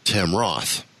Tim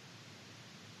Roth.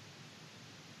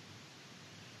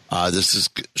 This is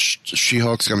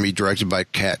She-Hulk's going to be directed by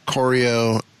Kat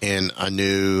Corio and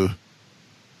Anu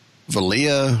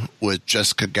Valia, with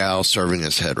Jessica Gao serving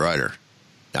as head writer.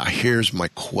 Now, here's my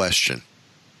question.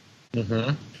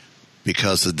 Mm-hmm.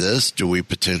 because of this, do we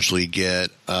potentially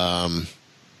get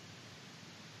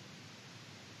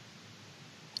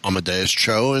Amadeus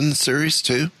Cho in the series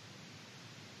too?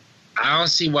 I don't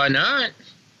see why not.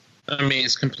 I mean,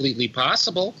 it's completely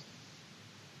possible.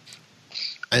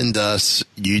 And thus,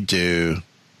 you do,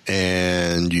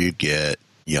 and you get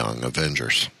Young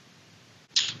Avengers.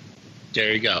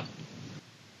 There you go.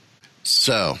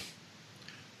 So,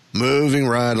 moving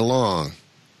right along.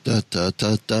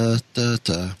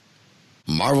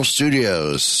 Marvel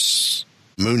Studios,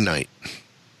 Moon Knight.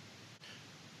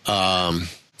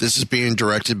 This is being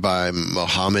directed by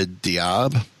Mohamed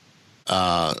Diab,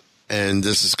 and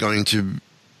this is going to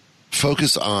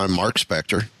focus on Mark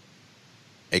Spector,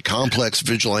 a complex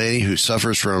vigilante who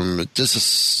suffers from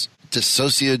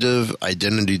dissociative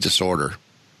identity disorder.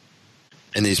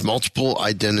 And these multiple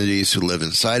identities who live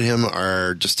inside him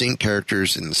are distinct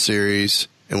characters in the series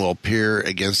and will appear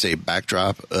against a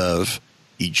backdrop of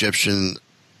Egyptian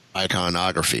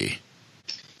iconography.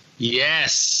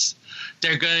 Yes.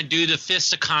 They're going to do the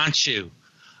Fist of Khonshu.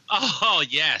 Oh,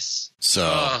 yes.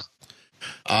 So,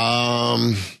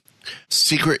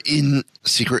 Secret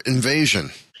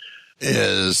Invasion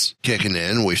is kicking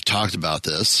in. We've talked about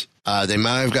this. They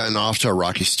might have gotten off to a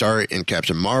rocky start in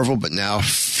Captain Marvel, but now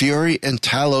Fury and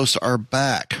Talos are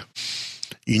back.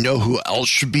 You know who else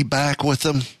should be back with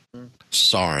them?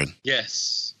 Sauron.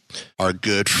 Yes. Our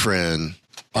good friend,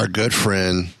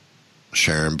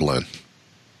 Sharon Blynn.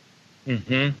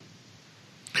 Mm-hmm.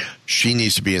 She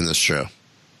needs to be in this show.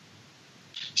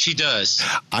 She does.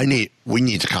 We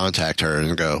need to contact her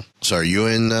and go, so are you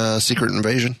in Secret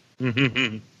Invasion?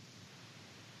 Mm-hmm.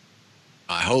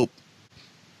 I hope.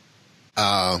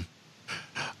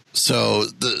 So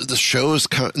the show is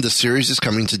the series is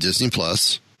coming to Disney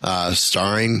Plus,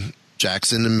 starring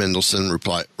Jackson and Mendelsohn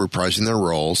reprising their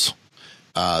roles.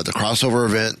 The crossover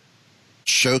event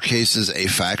showcases a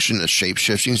faction of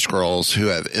shape-shifting Skrulls who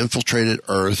have infiltrated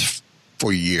Earth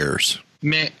for years.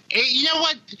 Man, you know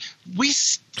what? We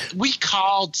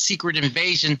called Secret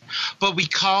Invasion, but we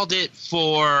called it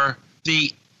for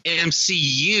the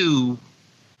MCU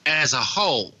as a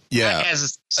whole. Yeah,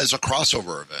 as a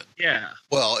crossover event. Yeah.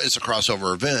 Well, it's a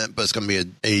crossover event, but it's going to be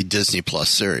a Disney Plus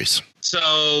series.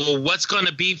 So what's going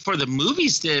to be for the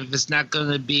movies if it's not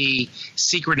going to be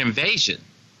Secret Invasion?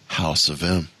 House of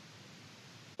M.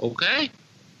 Okay.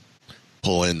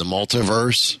 Pull in the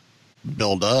multiverse,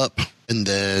 build up, and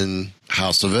then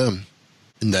House of M.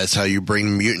 And that's how you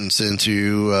bring mutants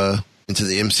into the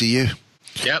MCU.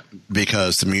 Yep.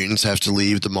 Because the mutants have to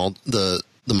leave the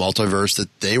multiverse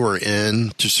that they were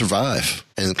in to survive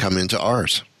and come into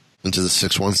ours, into the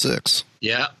 616.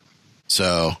 Yeah.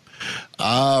 So,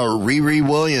 Riri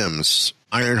Williams,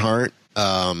 Ironheart,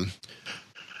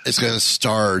 is going to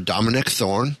star Dominic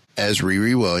Thorne as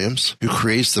Riri Williams, who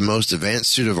creates the most advanced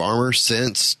suit of armor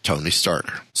since Tony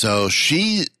Stark. So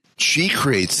she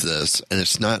creates this, and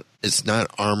it's not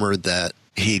armor that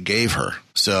he gave her.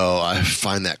 So I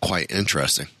find that quite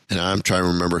interesting. And I'm trying to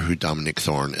remember who Dominic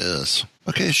Thorne is.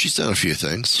 Okay, she's done a few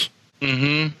things.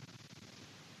 Mm-hmm.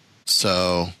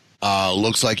 So,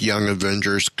 looks like Young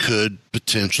Avengers could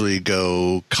potentially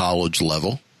go college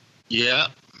level. Yeah.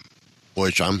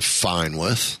 Which I'm fine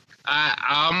with.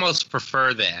 I almost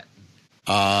prefer that.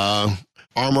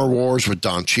 Armor Wars with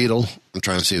Don Cheadle. I'm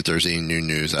trying to see if there's any new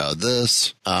news out of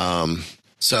this.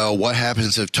 So what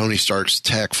happens if Tony Stark's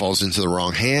tech falls into the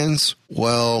wrong hands?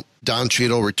 Well, Don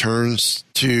Cheadle returns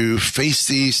to face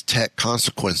these tech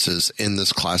consequences in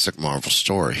this classic Marvel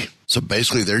story. So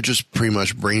basically, they're just pretty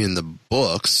much bringing the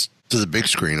books to the big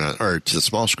screen or to the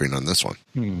small screen on this one.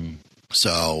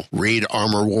 So read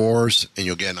Armor Wars, and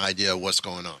you'll get an idea of what's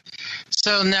going on.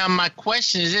 So now my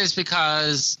question is this,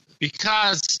 because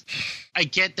I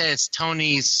get that it's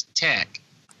Tony's tech.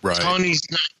 Right. Tony's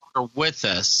not with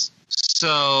us.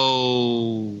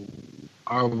 So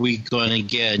are we going to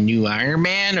get a new Iron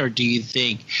Man, or do you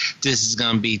think this is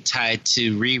going to be tied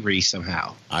to Riri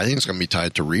somehow? I think it's going to be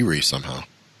tied to Riri somehow.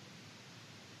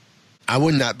 I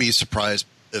would not be surprised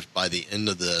if by the end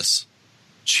of this,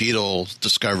 Cheadle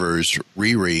discovers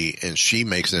Riri and she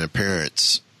makes an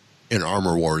appearance in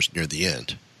Armor Wars near the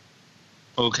end.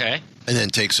 Okay. And then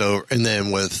takes over, and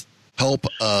then with help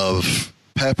of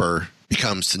Pepper,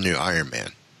 becomes the new Iron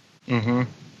Man. Mm-hmm.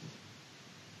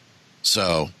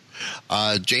 So,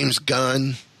 James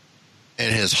Gunn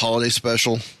and his holiday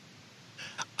special,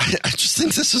 I just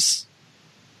think this is...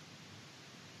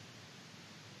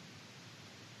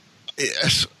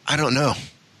 I don't know.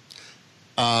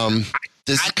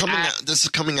 This is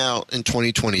coming out in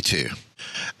 2022.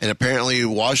 And apparently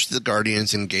Watch the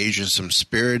Guardians engage in some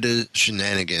spirited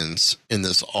shenanigans in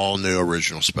this all-new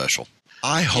original special.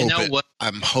 I hope what?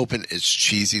 I'm hoping it's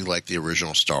cheesy like the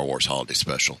original Star Wars holiday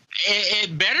special.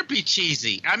 It better be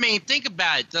cheesy. I mean, think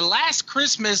about it. The last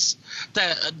Christmas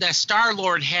that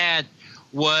Star-Lord had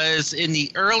was in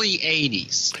the early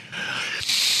 80s.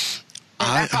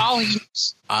 That's all he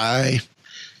knows. I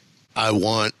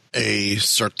want a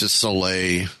Cirque du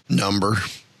Soleil number,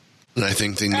 and I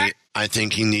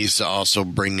think he needs to also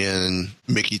bring in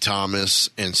Mickey Thomas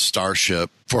and Starship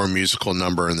for a musical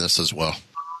number in this as well.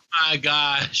 My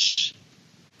gosh.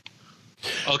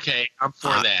 Okay, I'm for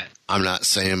that. I'm not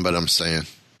saying, but I'm saying.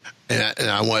 And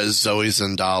I want Zoe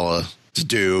Zendala to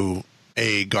do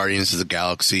a Guardians of the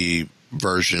Galaxy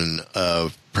version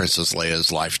of Princess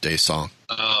Leia's Life Day song.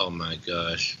 Oh, my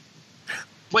gosh.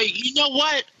 Wait, you know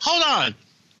what? Hold on.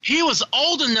 He was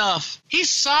old enough. He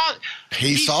saw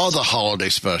the holiday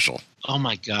special. Oh,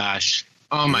 my gosh.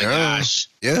 Oh, my gosh.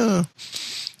 Yeah.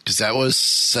 Because that was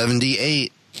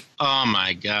 78. Oh,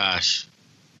 my gosh.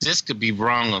 This could be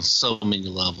wrong on so many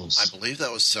levels. I believe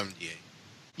that was 78.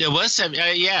 It was,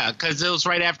 yeah, because it was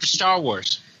right after Star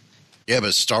Wars. Yeah,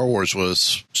 but Star Wars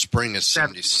was spring of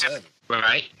 77.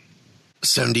 Right.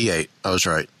 78. I was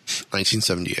right.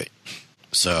 1978.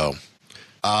 So,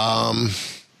 man,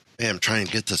 I'm trying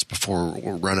to get this before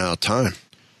we run out of time.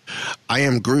 I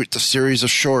Am Groot, the series of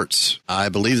shorts. I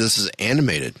believe this is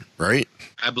animated, right?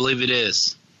 I believe it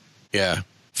is. Yeah.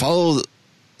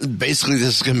 Basically,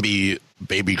 this is going to be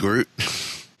Baby Groot.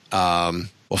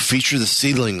 Will feature the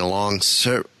seedling along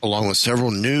with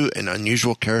several new and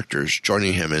unusual characters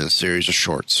joining him in a series of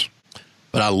shorts.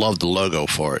 But I love the logo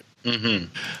for it.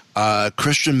 Mm-hmm.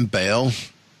 Christian Bale,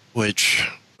 which,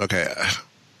 okay,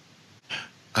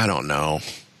 I don't know.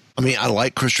 I mean, I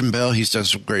like Christian Bale. He's done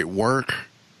some great work.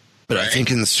 But I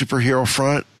think in the superhero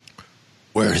front,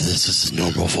 where this is his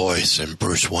normal voice and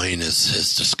Bruce Wayne is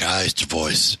his disguised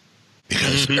voice,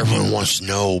 because everyone wants to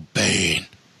know, Bane,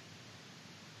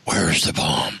 where's the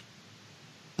bomb?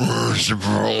 Where's the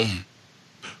broom?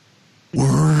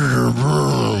 Where's the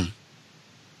broom?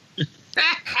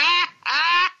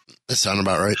 That sound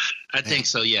about right? I think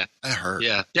so, yeah. That hurt.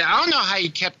 Yeah. I don't know how he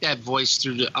kept that voice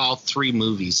through all three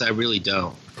movies. I really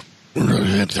don't.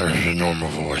 There's a normal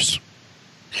voice.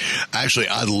 Actually,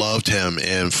 I loved him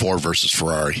in Ford versus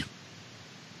Ferrari.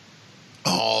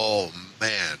 Oh,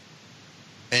 man.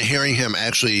 And hearing him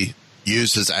actually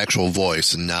use his actual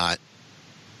voice and not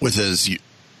with his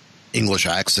English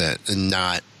accent and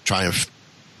not trying to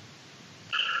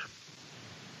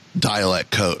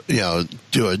dialect code,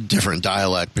 do a different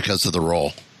dialect because of the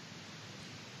role.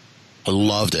 I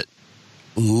loved it.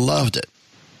 Loved it.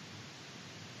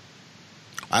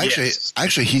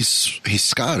 Actually, he's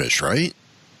Scottish, right?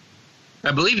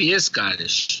 I believe he is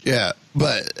Scottish. Yeah,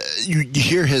 but you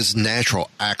hear his natural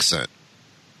accent.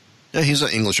 Yeah, he's an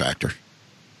English actor.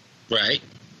 Right.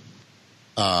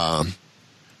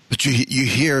 But you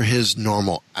hear his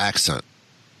normal accent.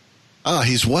 Oh,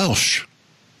 he's Welsh.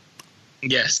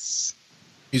 Yes.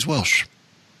 He's Welsh.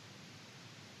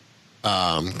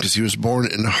 Because he was born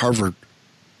in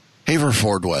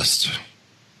Haverfordwest.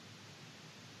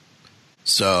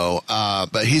 So,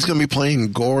 but he's going to be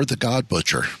playing Gore the God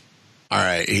Butcher. All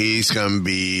right, he's going to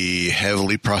be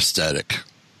heavily prosthetic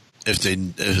if they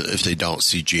don't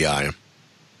CGI him.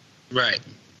 Right.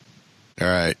 All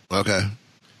right. Okay.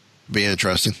 Be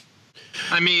interesting.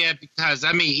 I mean, because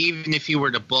even if he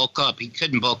were to bulk up, he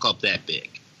couldn't bulk up that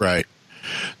big. Right.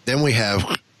 Then we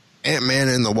have Ant-Man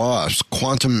and the Wasp: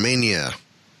 Quantumania,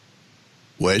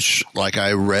 which, like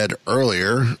I read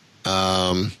earlier,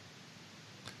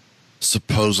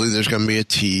 supposedly there's going to be a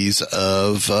tease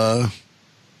of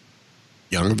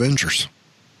Young Avengers.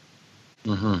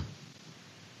 Mm-hmm.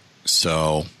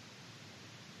 So,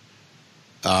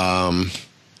 and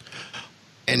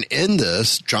in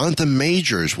this, Jonathan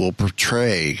Majors will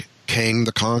portray Kang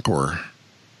the Conqueror.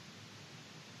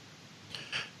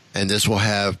 And this will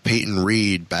have Peyton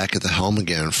Reed back at the helm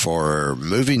again for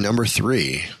movie number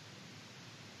 3.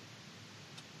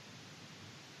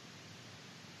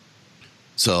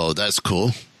 So that's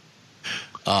cool.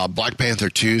 Black Panther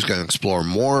 2 is going to explore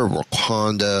more of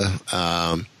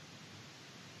Wakanda.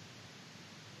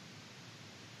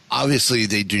 Obviously,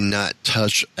 they do not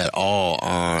touch at all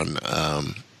on...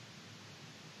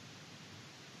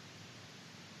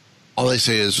 all they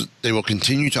say is they will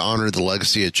continue to honor the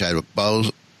legacy of Chadwick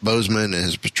Boseman and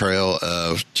his portrayal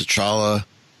of T'Challa,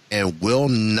 and will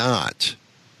not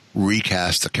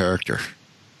recast the character.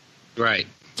 Right.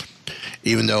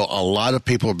 Even though a lot of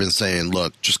people have been saying,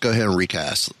 look, just go ahead and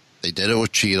recast. They did it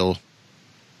with Cheadle,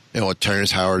 with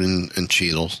Terrence Howard and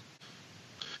Cheadle.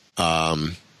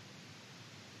 That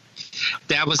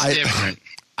was different.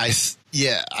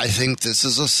 I think this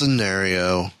is a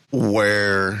scenario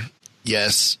where,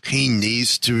 yes, he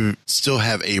needs to still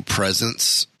have a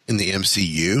presence in the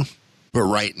MCU, but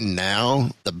right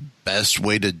now, the best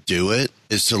way to do it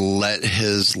is to let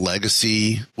his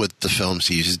legacy with the films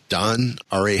he's done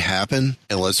already happen,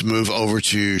 and let's move over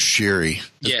to Shuri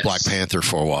as Black Panther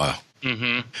for a while.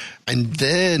 Mm-hmm. And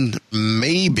then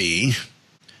maybe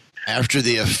after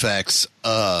the effects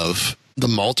of the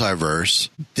multiverse,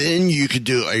 then you could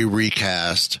do a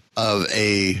recast of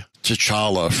a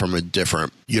T'Challa from a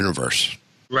different universe.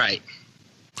 Right.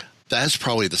 That's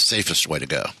probably the safest way to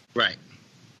go. Right.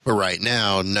 But right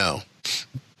now, no.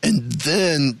 And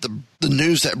then the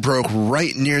news that broke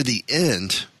right near the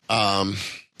end,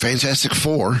 Fantastic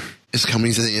Four is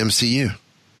coming to the MCU.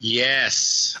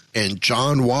 Yes. And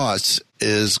John Watts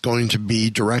is going to be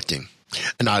directing.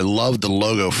 And I love the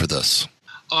logo for this.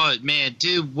 Oh, man,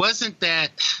 dude, wasn't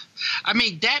that... I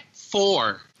mean, that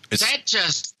 4,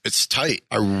 it's tight.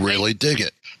 I really dig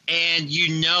it. And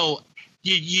you know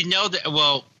that,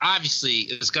 well, obviously,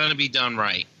 it's going to be done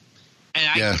right.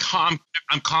 And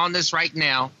I'm calling this right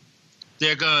now.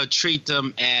 They're going to treat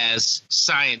them as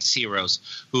science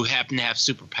heroes who happen to have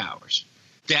superpowers.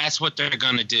 That's what they're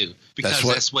going to do. Because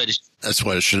that's what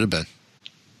it should have been.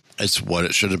 It's what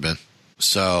it should have been.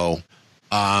 So,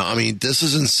 I mean, this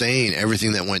is insane,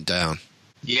 everything that went down.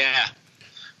 Yeah.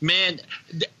 Man,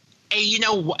 hey, you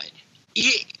know what?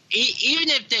 Even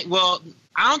if they, well,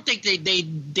 I don't think they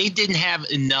didn't have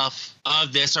enough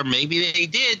of this, or maybe they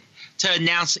did, to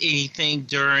announce anything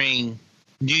during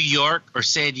New York or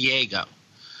San Diego.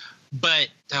 But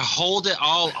to hold it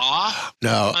all off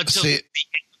until the end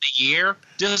of the year,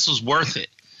 this was worth it.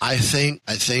 I think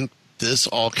this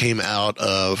all came out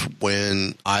of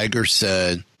when Iger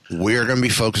said, we're going to be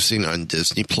focusing on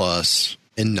Disney Plus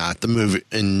and not the movie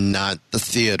and not the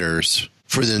theaters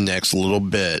for the next little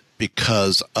bit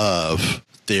because of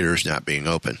theaters not being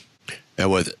open. And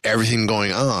with everything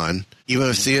going on, even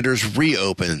if theaters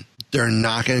reopen, they're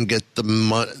not going to get the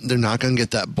they're not going to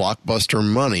get that blockbuster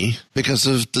money because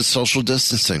of the social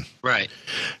distancing. Right.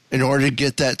 In order to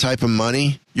get that type of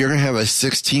money, you're going to have a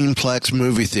 16-plex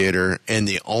movie theater, and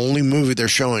the only movie they're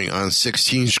showing on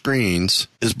 16 screens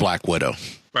is Black Widow.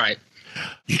 Right.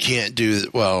 You can't do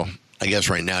 – well, I guess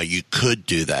right now you could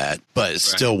do that, but it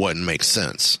still wouldn't make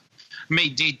sense. I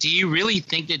mean, do you really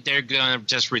think that they're going to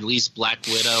just release Black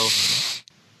Widow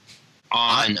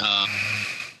on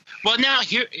well,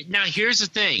 here's the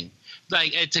thing.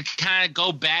 Like, to kind of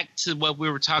go back to what we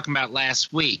were talking about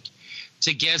last week,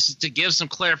 to give some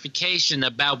clarification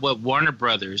about what Warner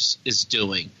Brothers is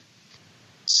doing.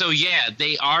 So, yeah,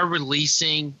 they're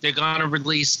going to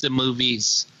release the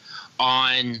movies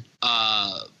on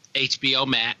HBO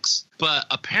Max, but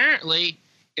apparently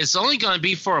it's only going to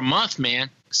be for a month, man.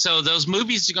 So those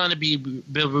movies are going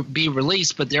to be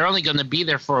released, but they're only going to be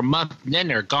there for a month, and then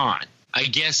they're gone. I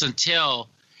guess until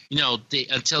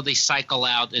they cycle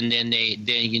out, and then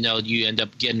you end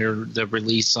up getting the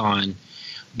release on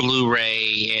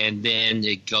Blu-ray, and then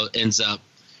it ends up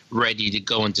ready to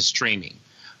go into streaming.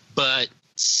 But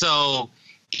so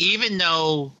even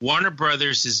though Warner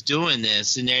Brothers is doing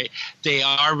this and they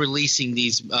are releasing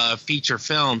these feature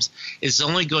films, there's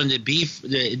only going to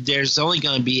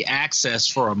be access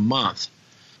for a month.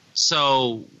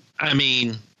 So, I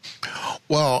mean,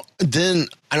 well, then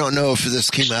I don't know if this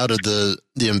came out of the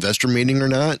investor meeting or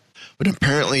not, but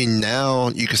apparently now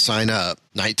you can sign up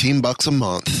 $19 a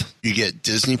month. You get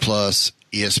Disney Plus,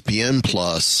 ESPN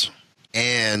Plus,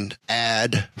 and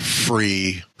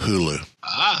ad-free Hulu.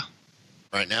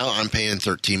 Right now, I'm paying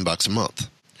 $13 a month.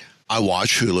 I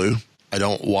watch Hulu. I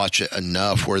don't watch it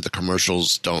enough where the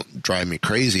commercials don't drive me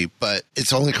crazy, but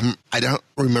it's only I don't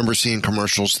remember seeing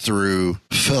commercials through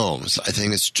films. I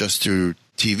think it's just through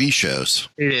TV shows.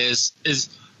 It is,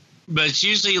 but it's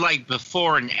usually like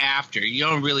before and after. You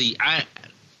don't really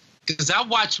because I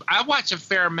watch a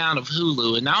fair amount of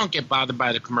Hulu, and I don't get bothered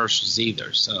by the commercials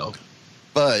either. So,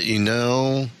 but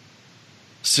 $6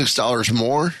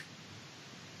 more.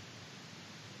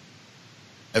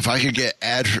 If I could get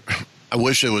I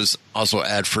wish it was also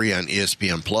ad-free on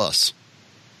ESPN Plus.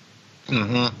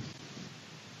 Mm-hmm.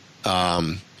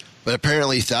 But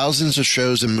apparently thousands of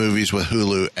shows and movies with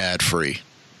Hulu ad-free.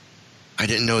 I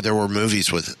didn't know there were movies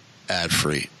with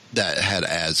ad-free that had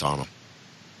ads on them.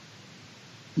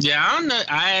 Yeah, I don't know.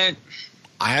 I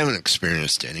haven't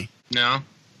experienced any. No.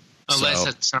 Unless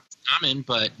it's not common,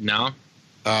 but no.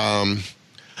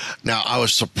 Now, I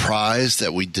was surprised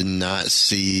that we did not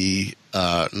see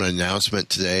an announcement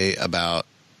today about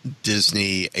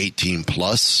Disney 18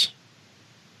 Plus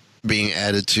being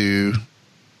added to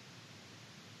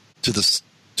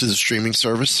to the streaming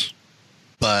service,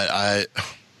 but I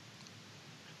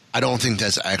don't think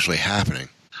that's actually happening.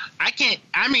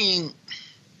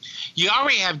 You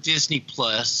already have Disney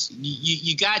Plus.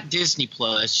 You got Disney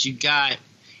Plus. You got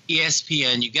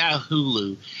ESPN. You got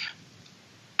Hulu.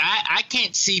 I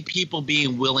can't see people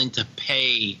being willing to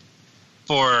pay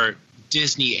for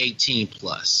Disney 18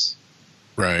 Plus.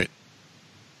 Right.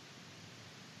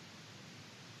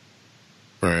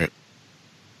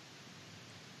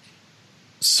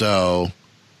 So,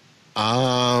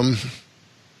 at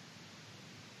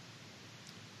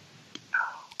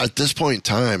this point in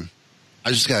time, I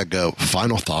just gotta go.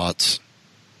 Final thoughts.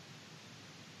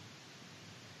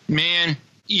 Man,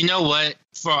 you know what?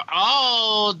 For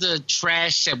all the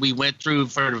trash that we went through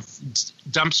for the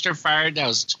dumpster fire that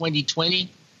was 2020,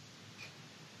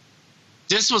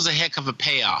 this was a heck of a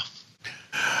payoff.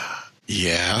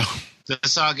 Yeah.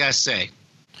 That's all I gotta say.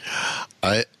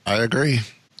 I agree.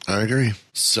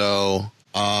 So,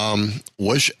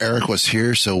 wish Eric was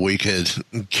here so we could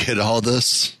get all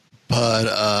this.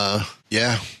 But,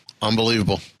 yeah,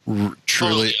 unbelievable.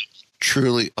 Truly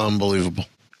unbelievable.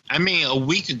 I mean, a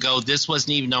week ago, this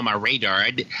wasn't even on my radar.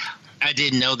 I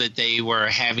didn't know that they were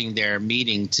having their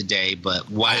meeting today, but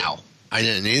wow. I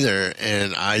didn't either,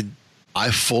 and I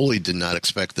fully did not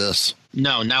expect this.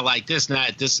 No, not like this, not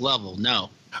at this level, no.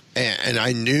 And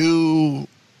I knew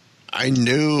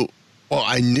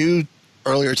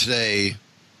earlier today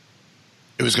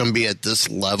it was going to be at this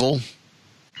level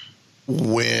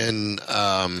when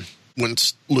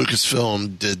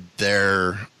Lucasfilm did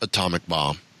their atomic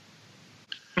bomb.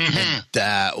 Mm-hmm. And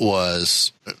that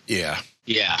was, yeah.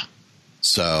 Yeah.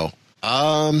 So,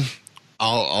 I'll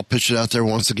pitch it out there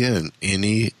once again.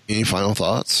 Any final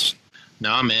thoughts?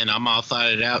 No, man, I'm all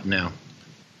thought it out now.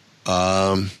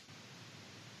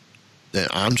 Then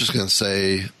I'm just going to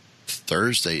say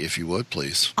Thursday, if you would,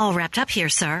 please. All wrapped up here,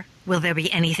 sir. Will there be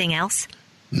anything else?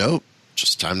 Nope.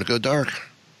 Just time to go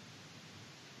dark.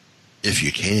 If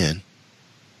you can.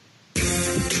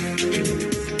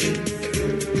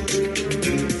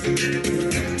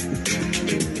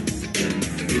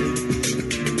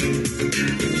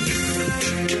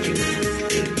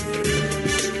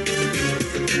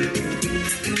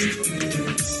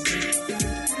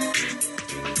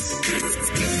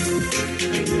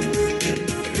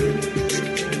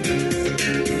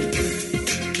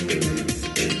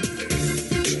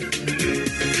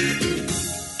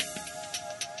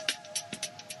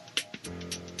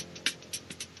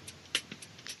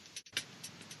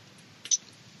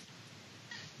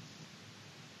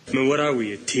 I mean, what are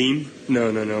we, a team?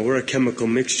 No. We're a chemical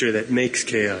mixture that makes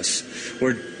chaos.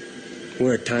 We're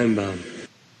a time bomb.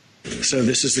 So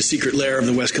this is the secret lair of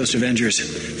the West Coast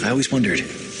Avengers. I always wondered.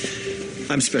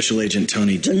 I'm Special Agent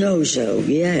Tony DiNozzo,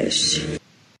 yes.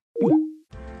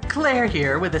 Claire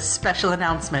here with a special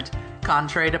announcement.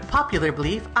 Contrary to popular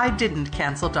belief, I didn't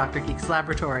cancel Dr. Geek's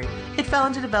laboratory. It fell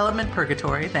into development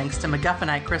purgatory thanks to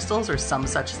MacGuffinite crystals or some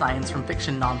such science from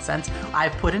fiction nonsense.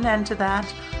 I've put an end to that.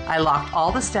 I locked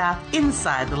all the staff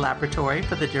inside the laboratory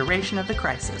for the duration of the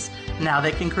crisis. Now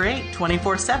they can create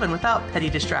 24/7 without petty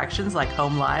distractions like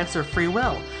home lives or free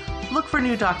will. Look for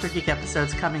new Dr. Geek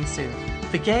episodes coming soon.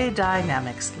 The Gay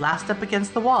Dynamics, last up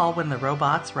against the wall when the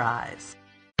robots rise.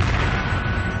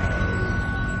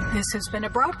 This has been a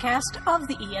broadcast of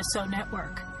the ESO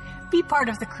Network. Be part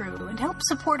of the crew and help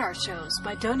support our shows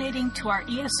by donating to our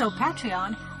ESO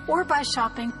Patreon or by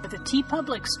shopping at the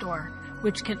TeePublic store,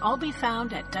 which can all be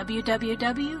found at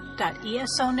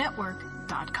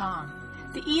www.esonetwork.com.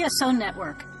 The ESO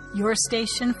Network, your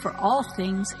station for all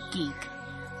things geek.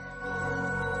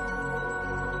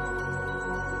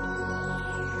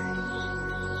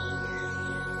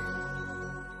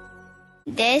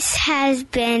 This has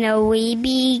been a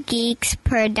Weeby Geeks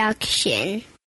production.